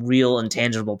real and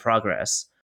tangible progress?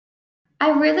 I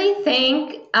really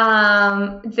think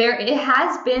it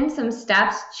has been some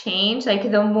steps change. Like,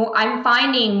 I'm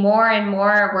finding more and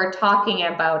more we're talking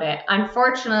about it.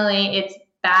 Unfortunately, it's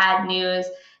bad news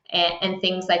and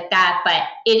things like that, but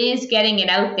it is getting it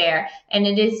out there, and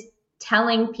it is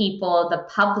telling people, the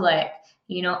public,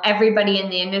 everybody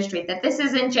in the industry, that this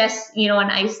isn't just,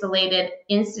 an isolated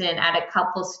incident at a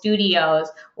couple studios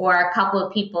or a couple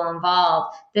of people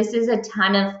involved. This is a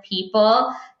ton of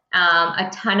people. A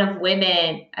ton of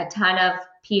women, a ton of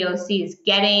POCs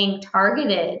getting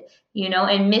targeted,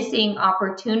 and missing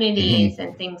opportunities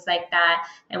and things like that.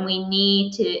 And we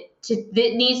need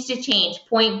it needs to change,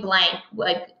 point blank.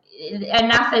 Like,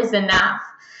 enough is enough.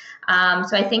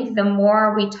 So I think the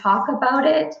more we talk about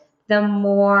it, the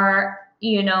more,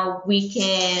 we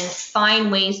can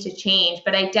find ways to change.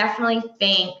 But I definitely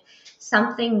think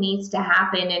something needs to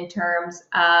happen in terms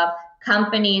of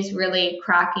companies really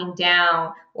cracking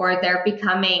down, or they're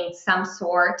becoming some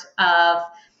sort of,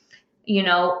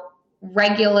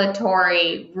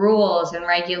 regulatory rules and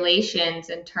regulations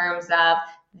in terms of,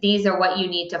 these are what you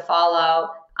need to follow.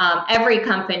 Every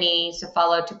company needs to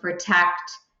follow to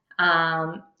protect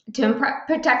their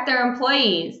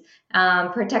employees,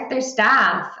 protect their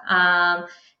staff,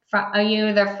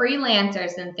 the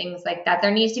freelancers and things like that.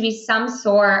 There needs to be some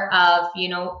sort of,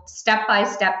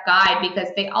 step-by-step guide, because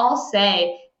they all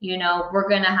say, we're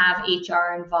going to have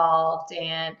HR involved,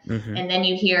 and then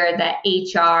you hear that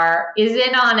HR is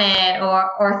in on it,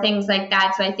 or things like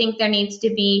that. So I think there needs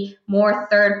to be more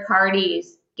third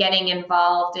parties getting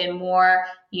involved, and more,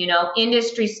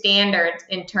 industry standards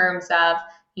in terms of,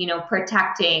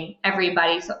 protecting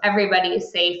everybody, so everybody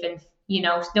is safe, and,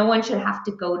 no one should have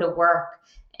to go to work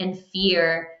and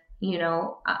fear,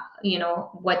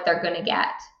 what they're going to get.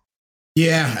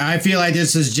 Yeah, I feel like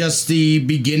this is just the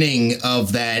beginning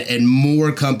of that, and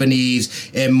more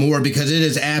companies and more, because it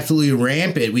is absolutely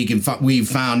rampant. We've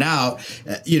found out,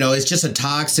 it's just a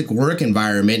toxic work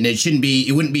environment, and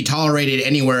it wouldn't be tolerated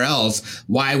anywhere else.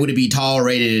 Why would it be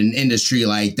tolerated in an industry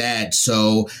like that?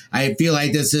 So I feel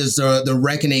like this is the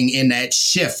reckoning in that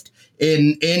shift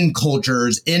in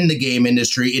cultures in the game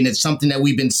industry, and it's something that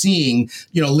we've been seeing,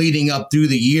 leading up through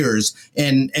the years.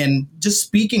 And just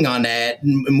speaking on that,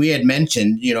 and we had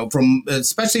mentioned,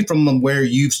 especially from where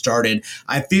you've started,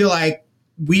 I feel like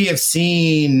we have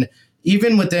seen,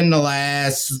 even within the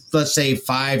last, let's say,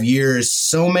 5 years,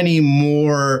 so many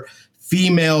more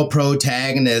female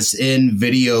protagonists in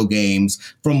video games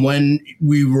from when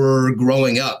we were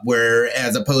growing up, where,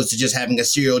 as opposed to just having a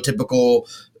stereotypical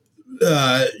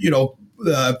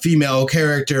female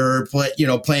character,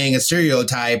 playing a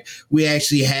stereotype, we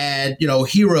actually had,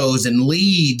 heroes and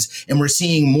leads, and we're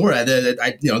seeing more of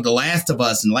The Last of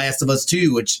Us and Last of Us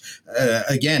 2, which,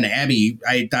 again, Abby,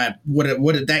 I thought, what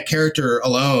did that character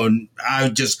alone,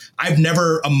 I've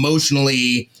never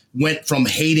emotionally went from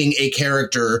hating a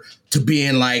character to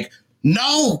being like,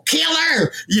 no, kill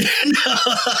her,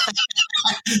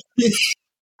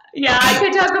 Yeah, I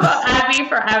could talk about Abby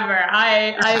forever.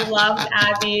 I loved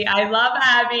Abby. I love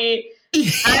Abby.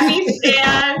 Abby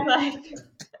stands. Like,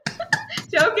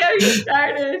 don't get me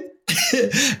started.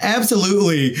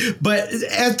 Absolutely. But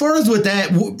as far as with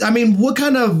that, I mean, what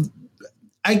kind of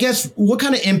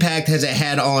impact has it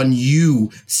had on you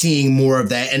seeing more of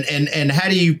that? And how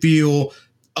do you feel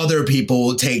other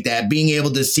people take that, being able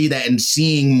to see that and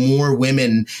seeing more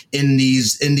women in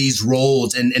these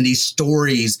roles and these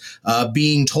stories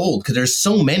being told, because there's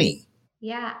so many?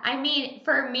 Yeah, I mean,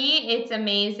 for me, it's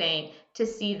amazing to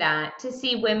see that, to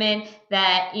see women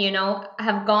that,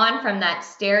 have gone from that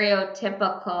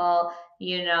stereotypical,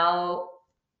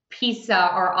 piece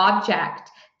or object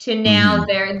to now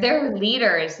they're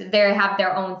leaders. They have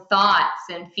their own thoughts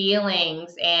and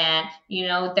feelings, and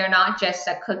they're not just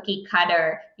a cookie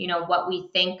cutter, what we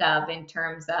think of in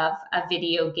terms of a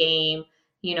video game,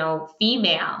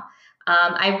 female.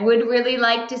 I would really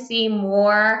like to see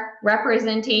more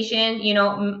representation.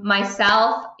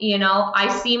 Myself,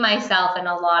 I see myself in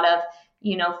a lot of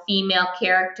female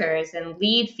characters and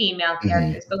lead female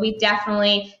characters, but we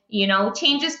definitely,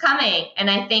 change is coming. And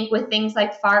I think with things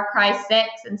like Far Cry 6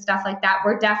 and stuff like that,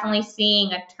 we're definitely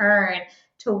seeing a turn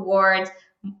towards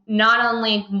not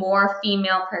only more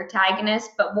female protagonists,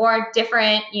 but more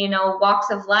different, walks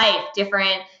of life,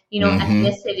 different,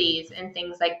 ethnicities and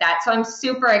things like that. So I'm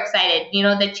super excited.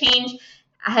 The change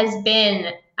has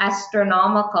been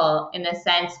astronomical in a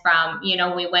sense from,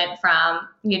 we went from,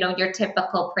 your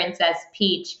typical Princess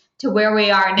Peach to where we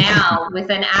are now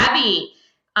with an Abby.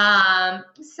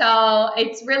 So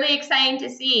it's really exciting to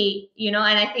see, and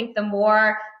I think the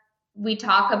more we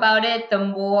talk about it, the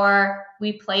more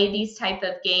we play these type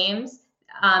of games,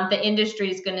 the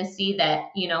industry is going to see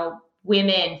that,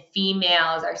 women,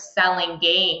 females are selling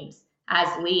games as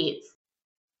leads.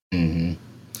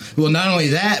 Well, not only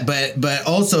that, but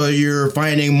also you're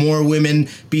finding more women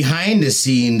behind the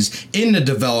scenes in the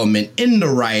development, in the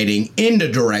writing, in the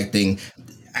directing.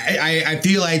 I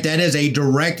feel like that is a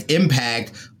direct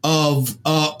impact of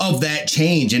that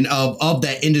change and of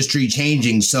that industry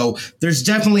changing. So there's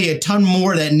definitely a ton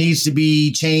more that needs to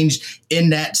be changed in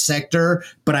that sector.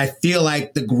 But I feel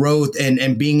like the growth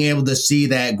and being able to see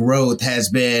that growth has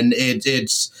been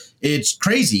it's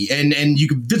crazy, and you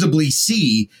can visibly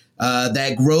see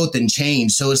that growth and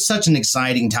change. So it's such an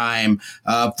exciting time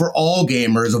for all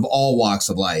gamers of all walks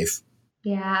of life.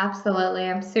 Yeah, absolutely.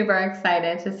 I'm super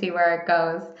excited to see where it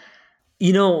goes.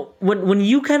 When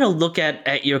you kind of look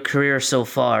at your career so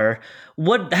far,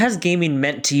 what has gaming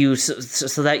meant to you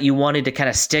so that you wanted to kind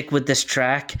of stick with this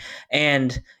track?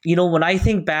 And, when I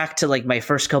think back to like my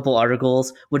first couple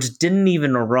articles, which didn't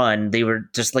even run, they were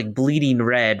just like bleeding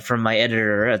red from my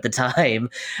editor at the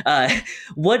time.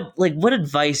 What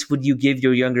advice would you give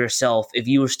your younger self if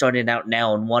you were starting out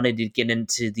now and wanted to get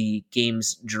into the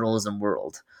games journalism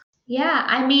world? Yeah,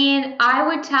 I mean, I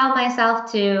would tell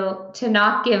myself to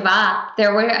not give up.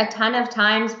 There were a ton of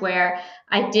times where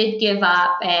I did give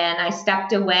up and I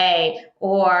stepped away,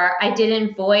 or I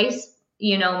didn't voice,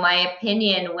 my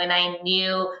opinion when I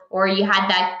knew, or you had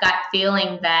that gut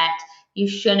feeling that you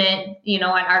shouldn't, an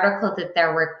article that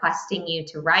they're requesting you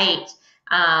to write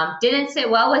didn't sit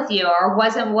well with you or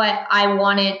wasn't what I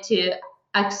wanted to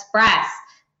express,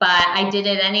 but I did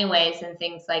it anyways and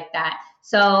things like that.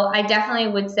 So I definitely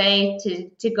would say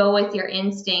to go with your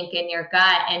instinct and your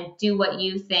gut and do what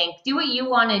you think, do what you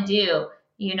want to do.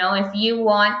 If you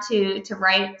want to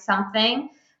write something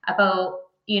about,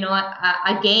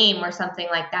 a game or something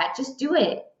like that, just do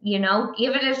it,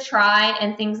 give it a try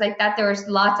and things like that. There's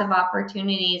lots of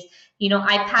opportunities.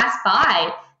 I passed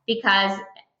by because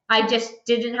I just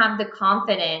didn't have the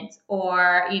confidence,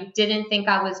 or you didn't think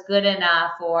I was good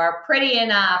enough or pretty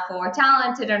enough or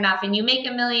talented enough. And you make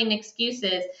a million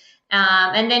excuses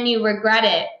and then you regret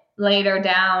it later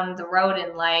down the road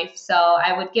in life. So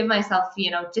I would give myself,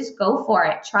 just go for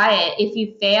it. Try it. If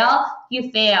you fail,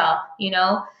 you fail,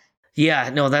 Yeah,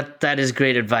 no, that is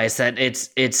great advice. That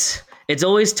it's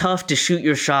always tough to shoot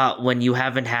your shot when you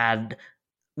haven't had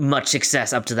much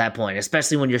success up to that point,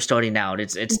 especially when you're starting out.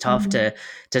 It's tough to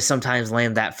sometimes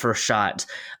land that first shot.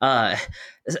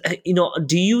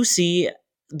 Do you see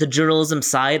the journalism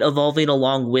side evolving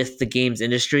along with the games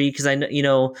industry? Because I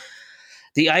know,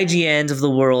 the IGNs of the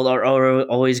world are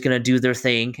always going to do their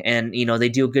thing, and they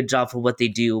do a good job for what they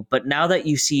do. But now that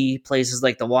you see places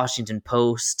like the Washington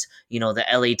Post, the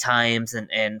LA Times,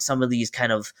 and some of these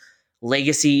kind of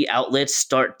legacy outlets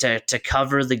start to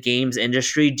cover the games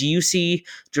industry, do you see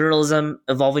journalism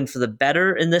evolving for the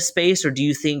better in this space, or do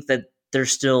you think that they're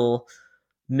still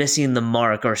missing the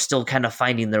mark or still kind of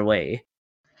finding their way?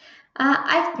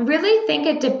 I really think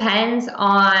it depends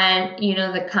on,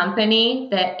 the company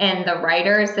and the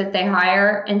writers that they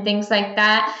hire and things like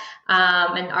that,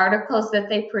 and articles that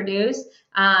they produce.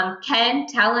 Can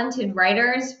talented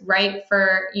writers write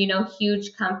for,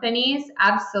 huge companies?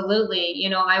 Absolutely.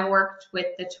 I worked with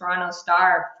the Toronto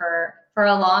Star for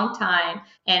a long time,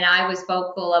 and I was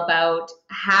vocal about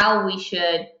how we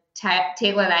should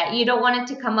tailor that. You don't want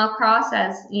it to come across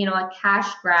as, a cash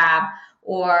grab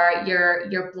or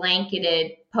your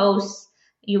blanketed posts.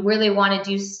 You really want to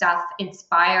do stuff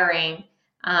inspiring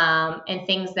and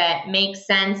things that make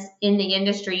sense in the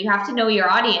industry. You have to know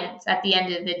your audience at the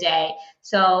end of the day.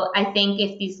 So I think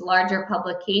if these larger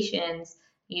publications,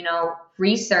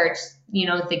 research,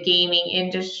 the gaming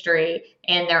industry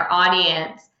and their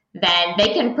audience, then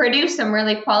they can produce some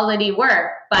really quality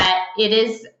work. But it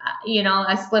is,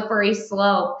 a slippery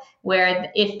slope where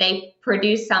if they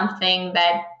produce something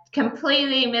that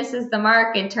completely misses the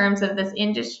mark in terms of this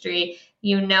industry,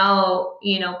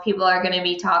 people are going to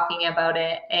be talking about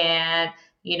it, and,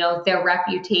 their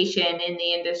reputation in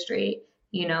the industry,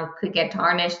 could get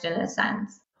tarnished in a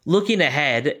sense. Looking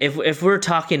ahead, if we're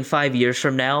talking 5 years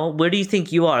from now, where do you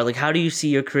think you are? Like, how do you see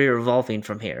your career evolving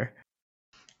from here?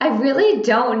 I really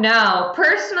don't know.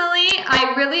 Personally,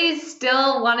 I really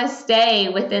still want to stay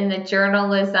within the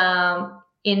journalism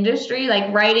industry.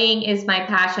 Like, writing is my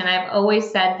passion. I've always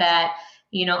said that,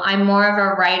 I'm more of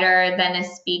a writer than a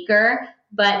speaker.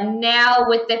 But now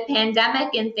with the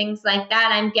pandemic and things like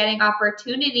that, I'm getting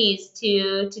opportunities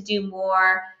to do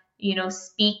more,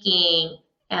 speaking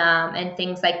and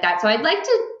things like that. So I'd like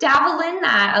to dabble in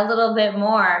that a little bit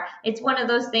more. It's one of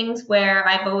those things where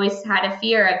I've always had a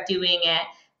fear of doing it.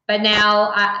 But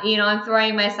now, I'm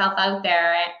throwing myself out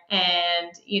there,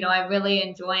 and, I'm really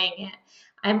enjoying it.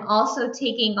 I'm also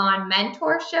taking on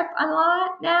mentorship a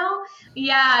lot now.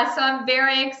 Yeah, so I'm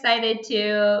very excited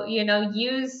to,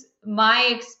 use my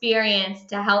experience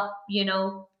to help,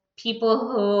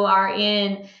 people who are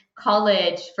in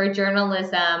college for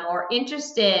journalism or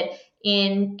interested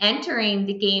in entering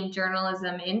the game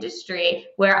journalism industry,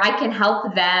 where I can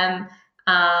help them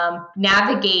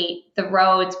navigate the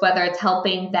roads, whether it's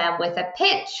helping them with a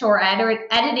pitch or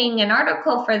editing an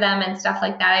article for them and stuff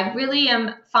like that. I really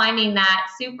am finding that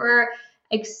super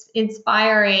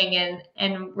inspiring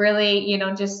and really,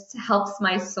 just helps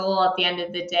my soul at the end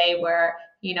of the day, where,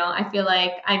 I feel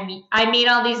like I made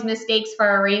all these mistakes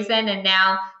for a reason, and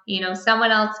now,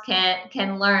 someone else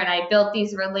can learn. I built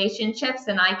these relationships,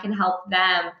 and I can help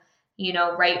them,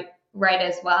 write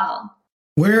as well.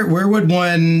 Where would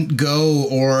one go,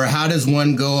 or how does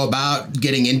one go about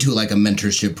getting into like a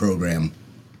mentorship program?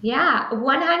 Yeah,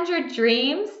 100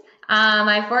 Dreams.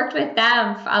 I've worked with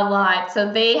them a lot. So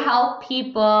they help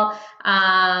people,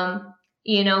 help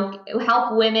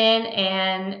women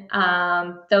and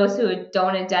those who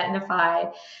don't identify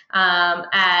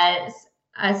as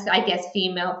I guess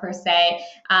female per se.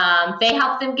 They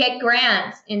help them get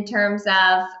grants in terms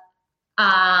of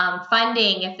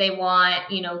funding if they want,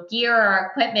 gear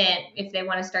or equipment, if they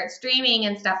want to start streaming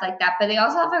and stuff like that. But they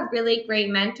also have a really great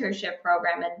mentorship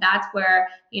program. And that's where,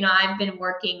 I've been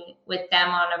working with them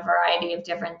on a variety of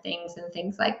different things and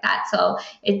things like that. So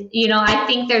I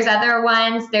think there's other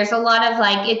ones. There's a lot of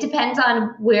it depends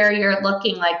on where you're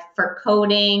looking, like for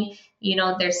coding,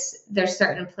 there's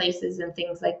certain places and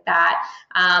things like that.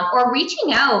 Or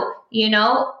reaching out,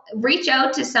 reach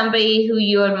out to somebody who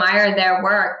you admire their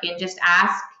work and just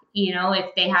ask,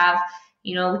 if they have,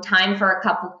 time for a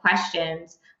couple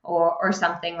questions or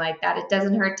something like that. It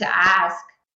doesn't hurt to ask.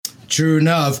 True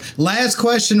enough. Last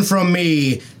question from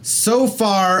me. So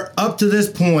far, up to this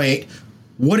point,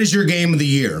 what is your game of the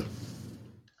year?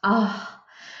 Oh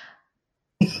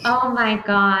my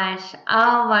gosh.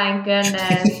 Oh my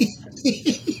goodness.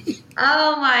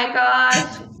 Oh my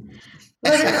gosh.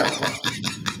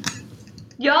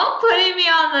 Y'all putting me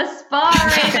on the spot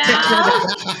right now.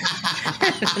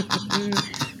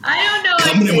 I don't know.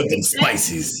 Coming in with them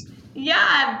spices.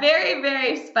 Yeah, very,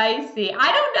 very spicy.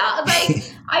 I don't know.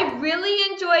 I really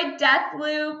enjoyed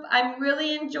Deathloop. I'm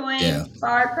really enjoying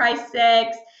Far Cry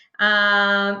 6.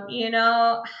 I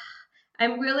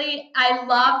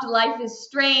loved Life is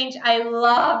Strange. I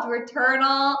loved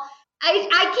Returnal. I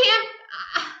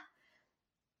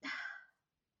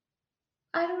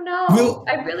don't know.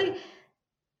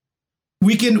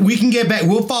 We can get back.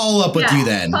 We'll follow up with you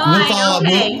then. Fine, we'll follow up.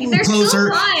 We'll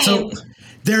closer. So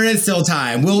there is still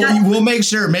time. We'll make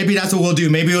sure. Maybe that's what we'll do.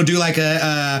 Maybe we'll do like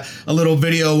a little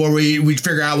video where we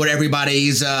figure out what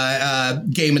everybody's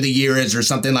game of the year is or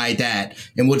something like that,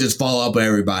 and we'll just follow up with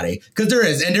everybody, because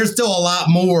there's still a lot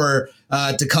more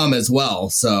to come as well.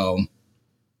 So.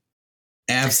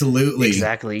 Absolutely.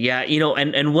 Exactly. Yeah.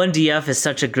 And 1DF is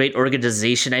such a great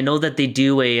organization. I know that they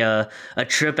do a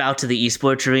trip out to the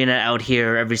esports arena out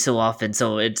here every so often.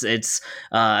 So it's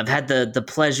I've had the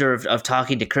pleasure of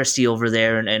talking to Christy over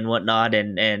there and whatnot,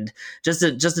 and just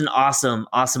an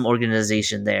awesome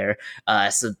organization there.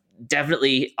 So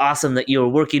definitely awesome that you're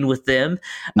working with them.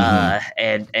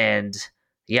 And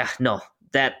yeah, no,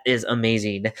 that is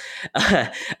amazing.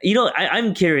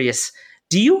 I'm curious.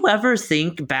 Do you ever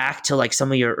think back to like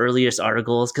some of your earliest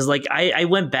articles? Because like I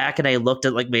went back and I looked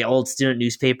at like my old student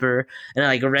newspaper and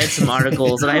I read some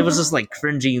articles and I was just like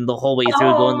cringing the whole way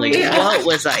through, going like, what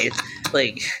was I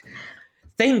like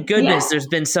thank goodness there's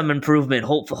been some improvement,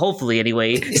 hopefully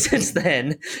anyway, since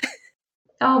then.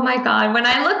 Oh my God. When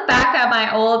I look back at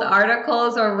my old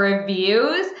articles or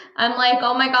reviews, I'm like,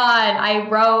 oh my God, I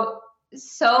wrote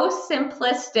so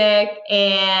simplistic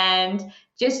and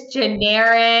just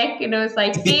generic. And it was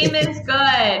like, game is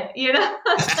good, you know?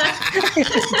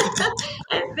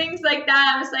 And things like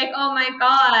that. I was like, oh my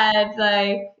God,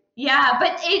 like, yeah,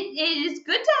 but it is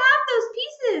good to have those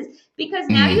pieces because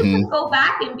now you can go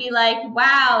back and be like,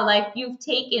 wow, like you've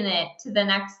taken it to the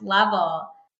next level.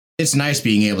 It's nice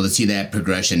being able to see that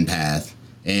progression path.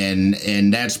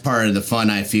 And that's part of the fun,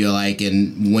 I feel like.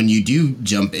 And when you do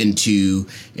jump into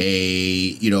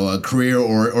a career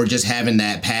or just having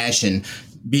that passion,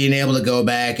 being able to go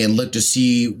back and look to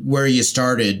see where you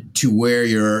started to where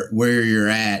you're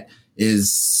at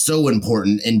is so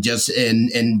important. And just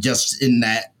in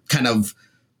that kind of,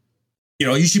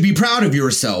 you should be proud of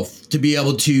yourself to be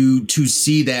able to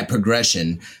see that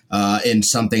progression in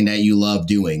something that you love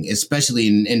doing, especially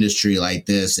in an industry like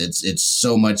this. It's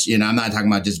so much, I'm not talking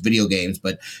about just video games,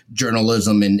 but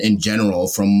journalism in general,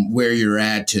 from where you're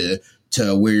at to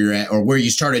where you're at, or where you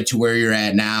started to where you're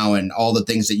at now, and all the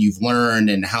things that you've learned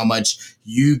and how much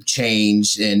you've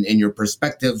changed and your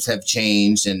perspectives have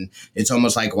changed. And it's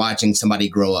almost like watching somebody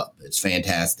grow up. It's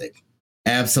fantastic.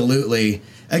 Absolutely.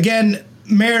 Again,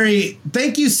 Mary,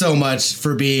 thank you so much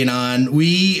for being on.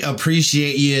 We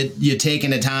appreciate you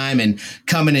taking the time and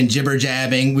coming and jibber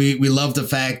jabbing. We love the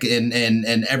fact and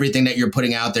everything that you're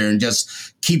putting out there, and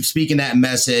just keep speaking that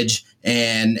message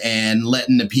and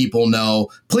letting the people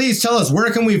know. Please tell us, where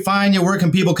can we find you? Where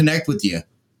can people connect with you?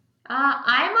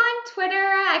 I'm on Twitter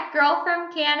at Girl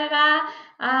from Canada.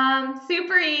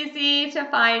 Super easy to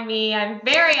find me. I'm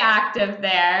very active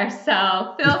there,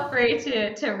 so feel free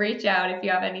to reach out if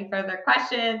you have any further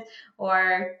questions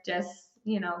or just,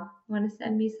 want to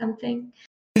send me something.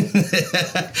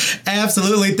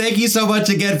 Absolutely. Thank you so much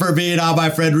again for being on, my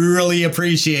friend. We really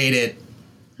appreciate it.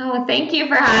 Oh, thank you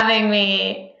for having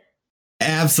me.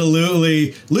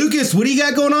 Absolutely. Lucas, what do you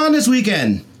got going on this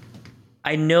weekend?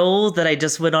 I know that I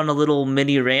just went on a little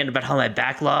mini rant about how my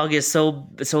backlog is so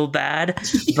bad,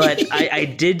 but I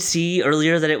did see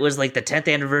earlier that it was like the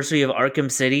 10th anniversary of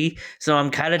Arkham City, so I'm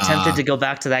kind of tempted to go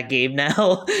back to that game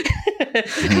now,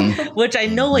 which I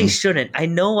know I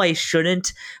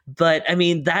shouldn't, but I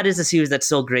mean, that is a series that's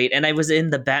so great, and I was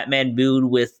in the Batman mood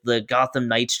with the Gotham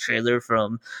Knights trailer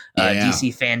from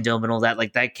DC Fandom and all that.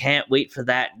 Like, I can't wait for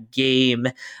that game.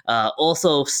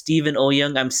 Also, Stephen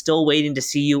Oyoung, I'm still waiting to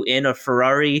see you in a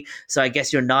Ferrari, so I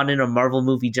guess you're not in a Marvel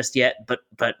movie just yet, but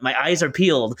my eyes are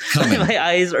peeled. My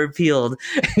eyes are peeled.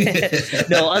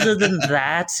 No, other than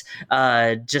that,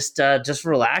 just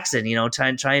relaxing,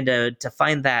 trying to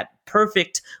find that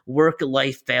perfect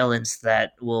work-life balance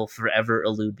that will forever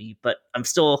elude me, but I'm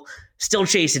still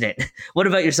chasing it. What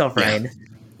about yourself, Ryan?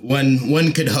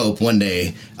 One could hope one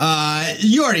day.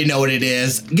 You already know what it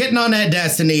is. Getting on that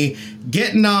Destiny,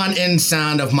 getting on In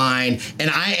Sound of Mine, and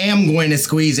I am going to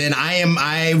squeeze in.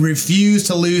 I refuse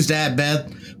to lose that bet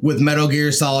with Metal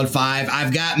Gear Solid 5.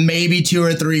 I've got maybe 2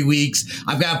 or 3 weeks.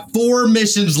 I've got 4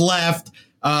 missions left.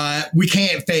 We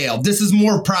can't fail. This is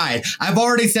more pride. I've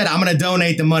already said I'm going to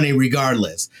donate the money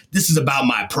regardless. This is about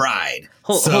my pride.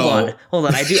 Hold on.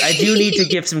 I do need to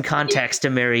give some context to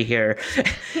Mary here.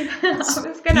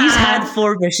 He's had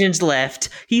 4 missions left.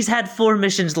 He's had 4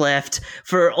 missions left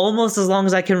for almost as long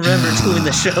as I can remember doing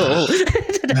the show.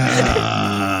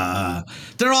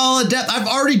 They're all adept. I've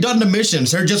already done the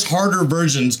missions. They're just harder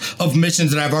versions of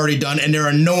missions that I've already done, and they're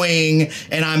annoying,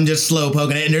 and I'm just slow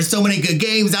poking it. And there's so many good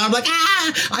games. I'm like,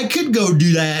 I could go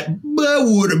do that, but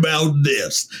what about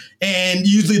this? And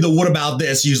usually the what about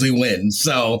this usually wins.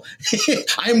 So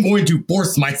I'm going to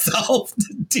force myself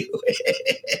to do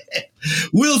it.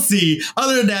 We'll see.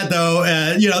 Other than that, though,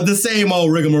 the same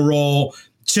old rigmarole.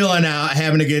 Chilling out,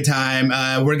 having a good time.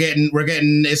 We're getting.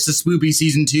 It's the Spoopy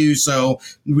season 2, so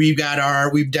we've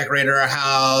decorated our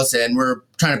house, and we're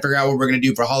trying to figure out what we're gonna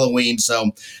do for Halloween.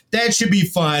 So that should be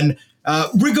fun.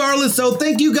 Regardless, so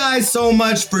thank you guys so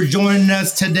much for joining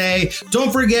us today.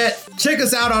 Don't forget, check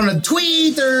us out on the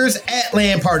tweeters at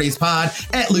Land Parties Pod,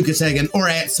 at Lucas Hagen, or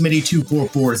at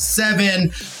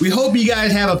Smitty2447. We hope you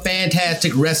guys have a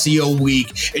fantastic rest of your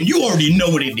week, and you already know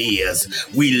what it is.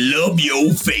 We love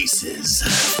your faces.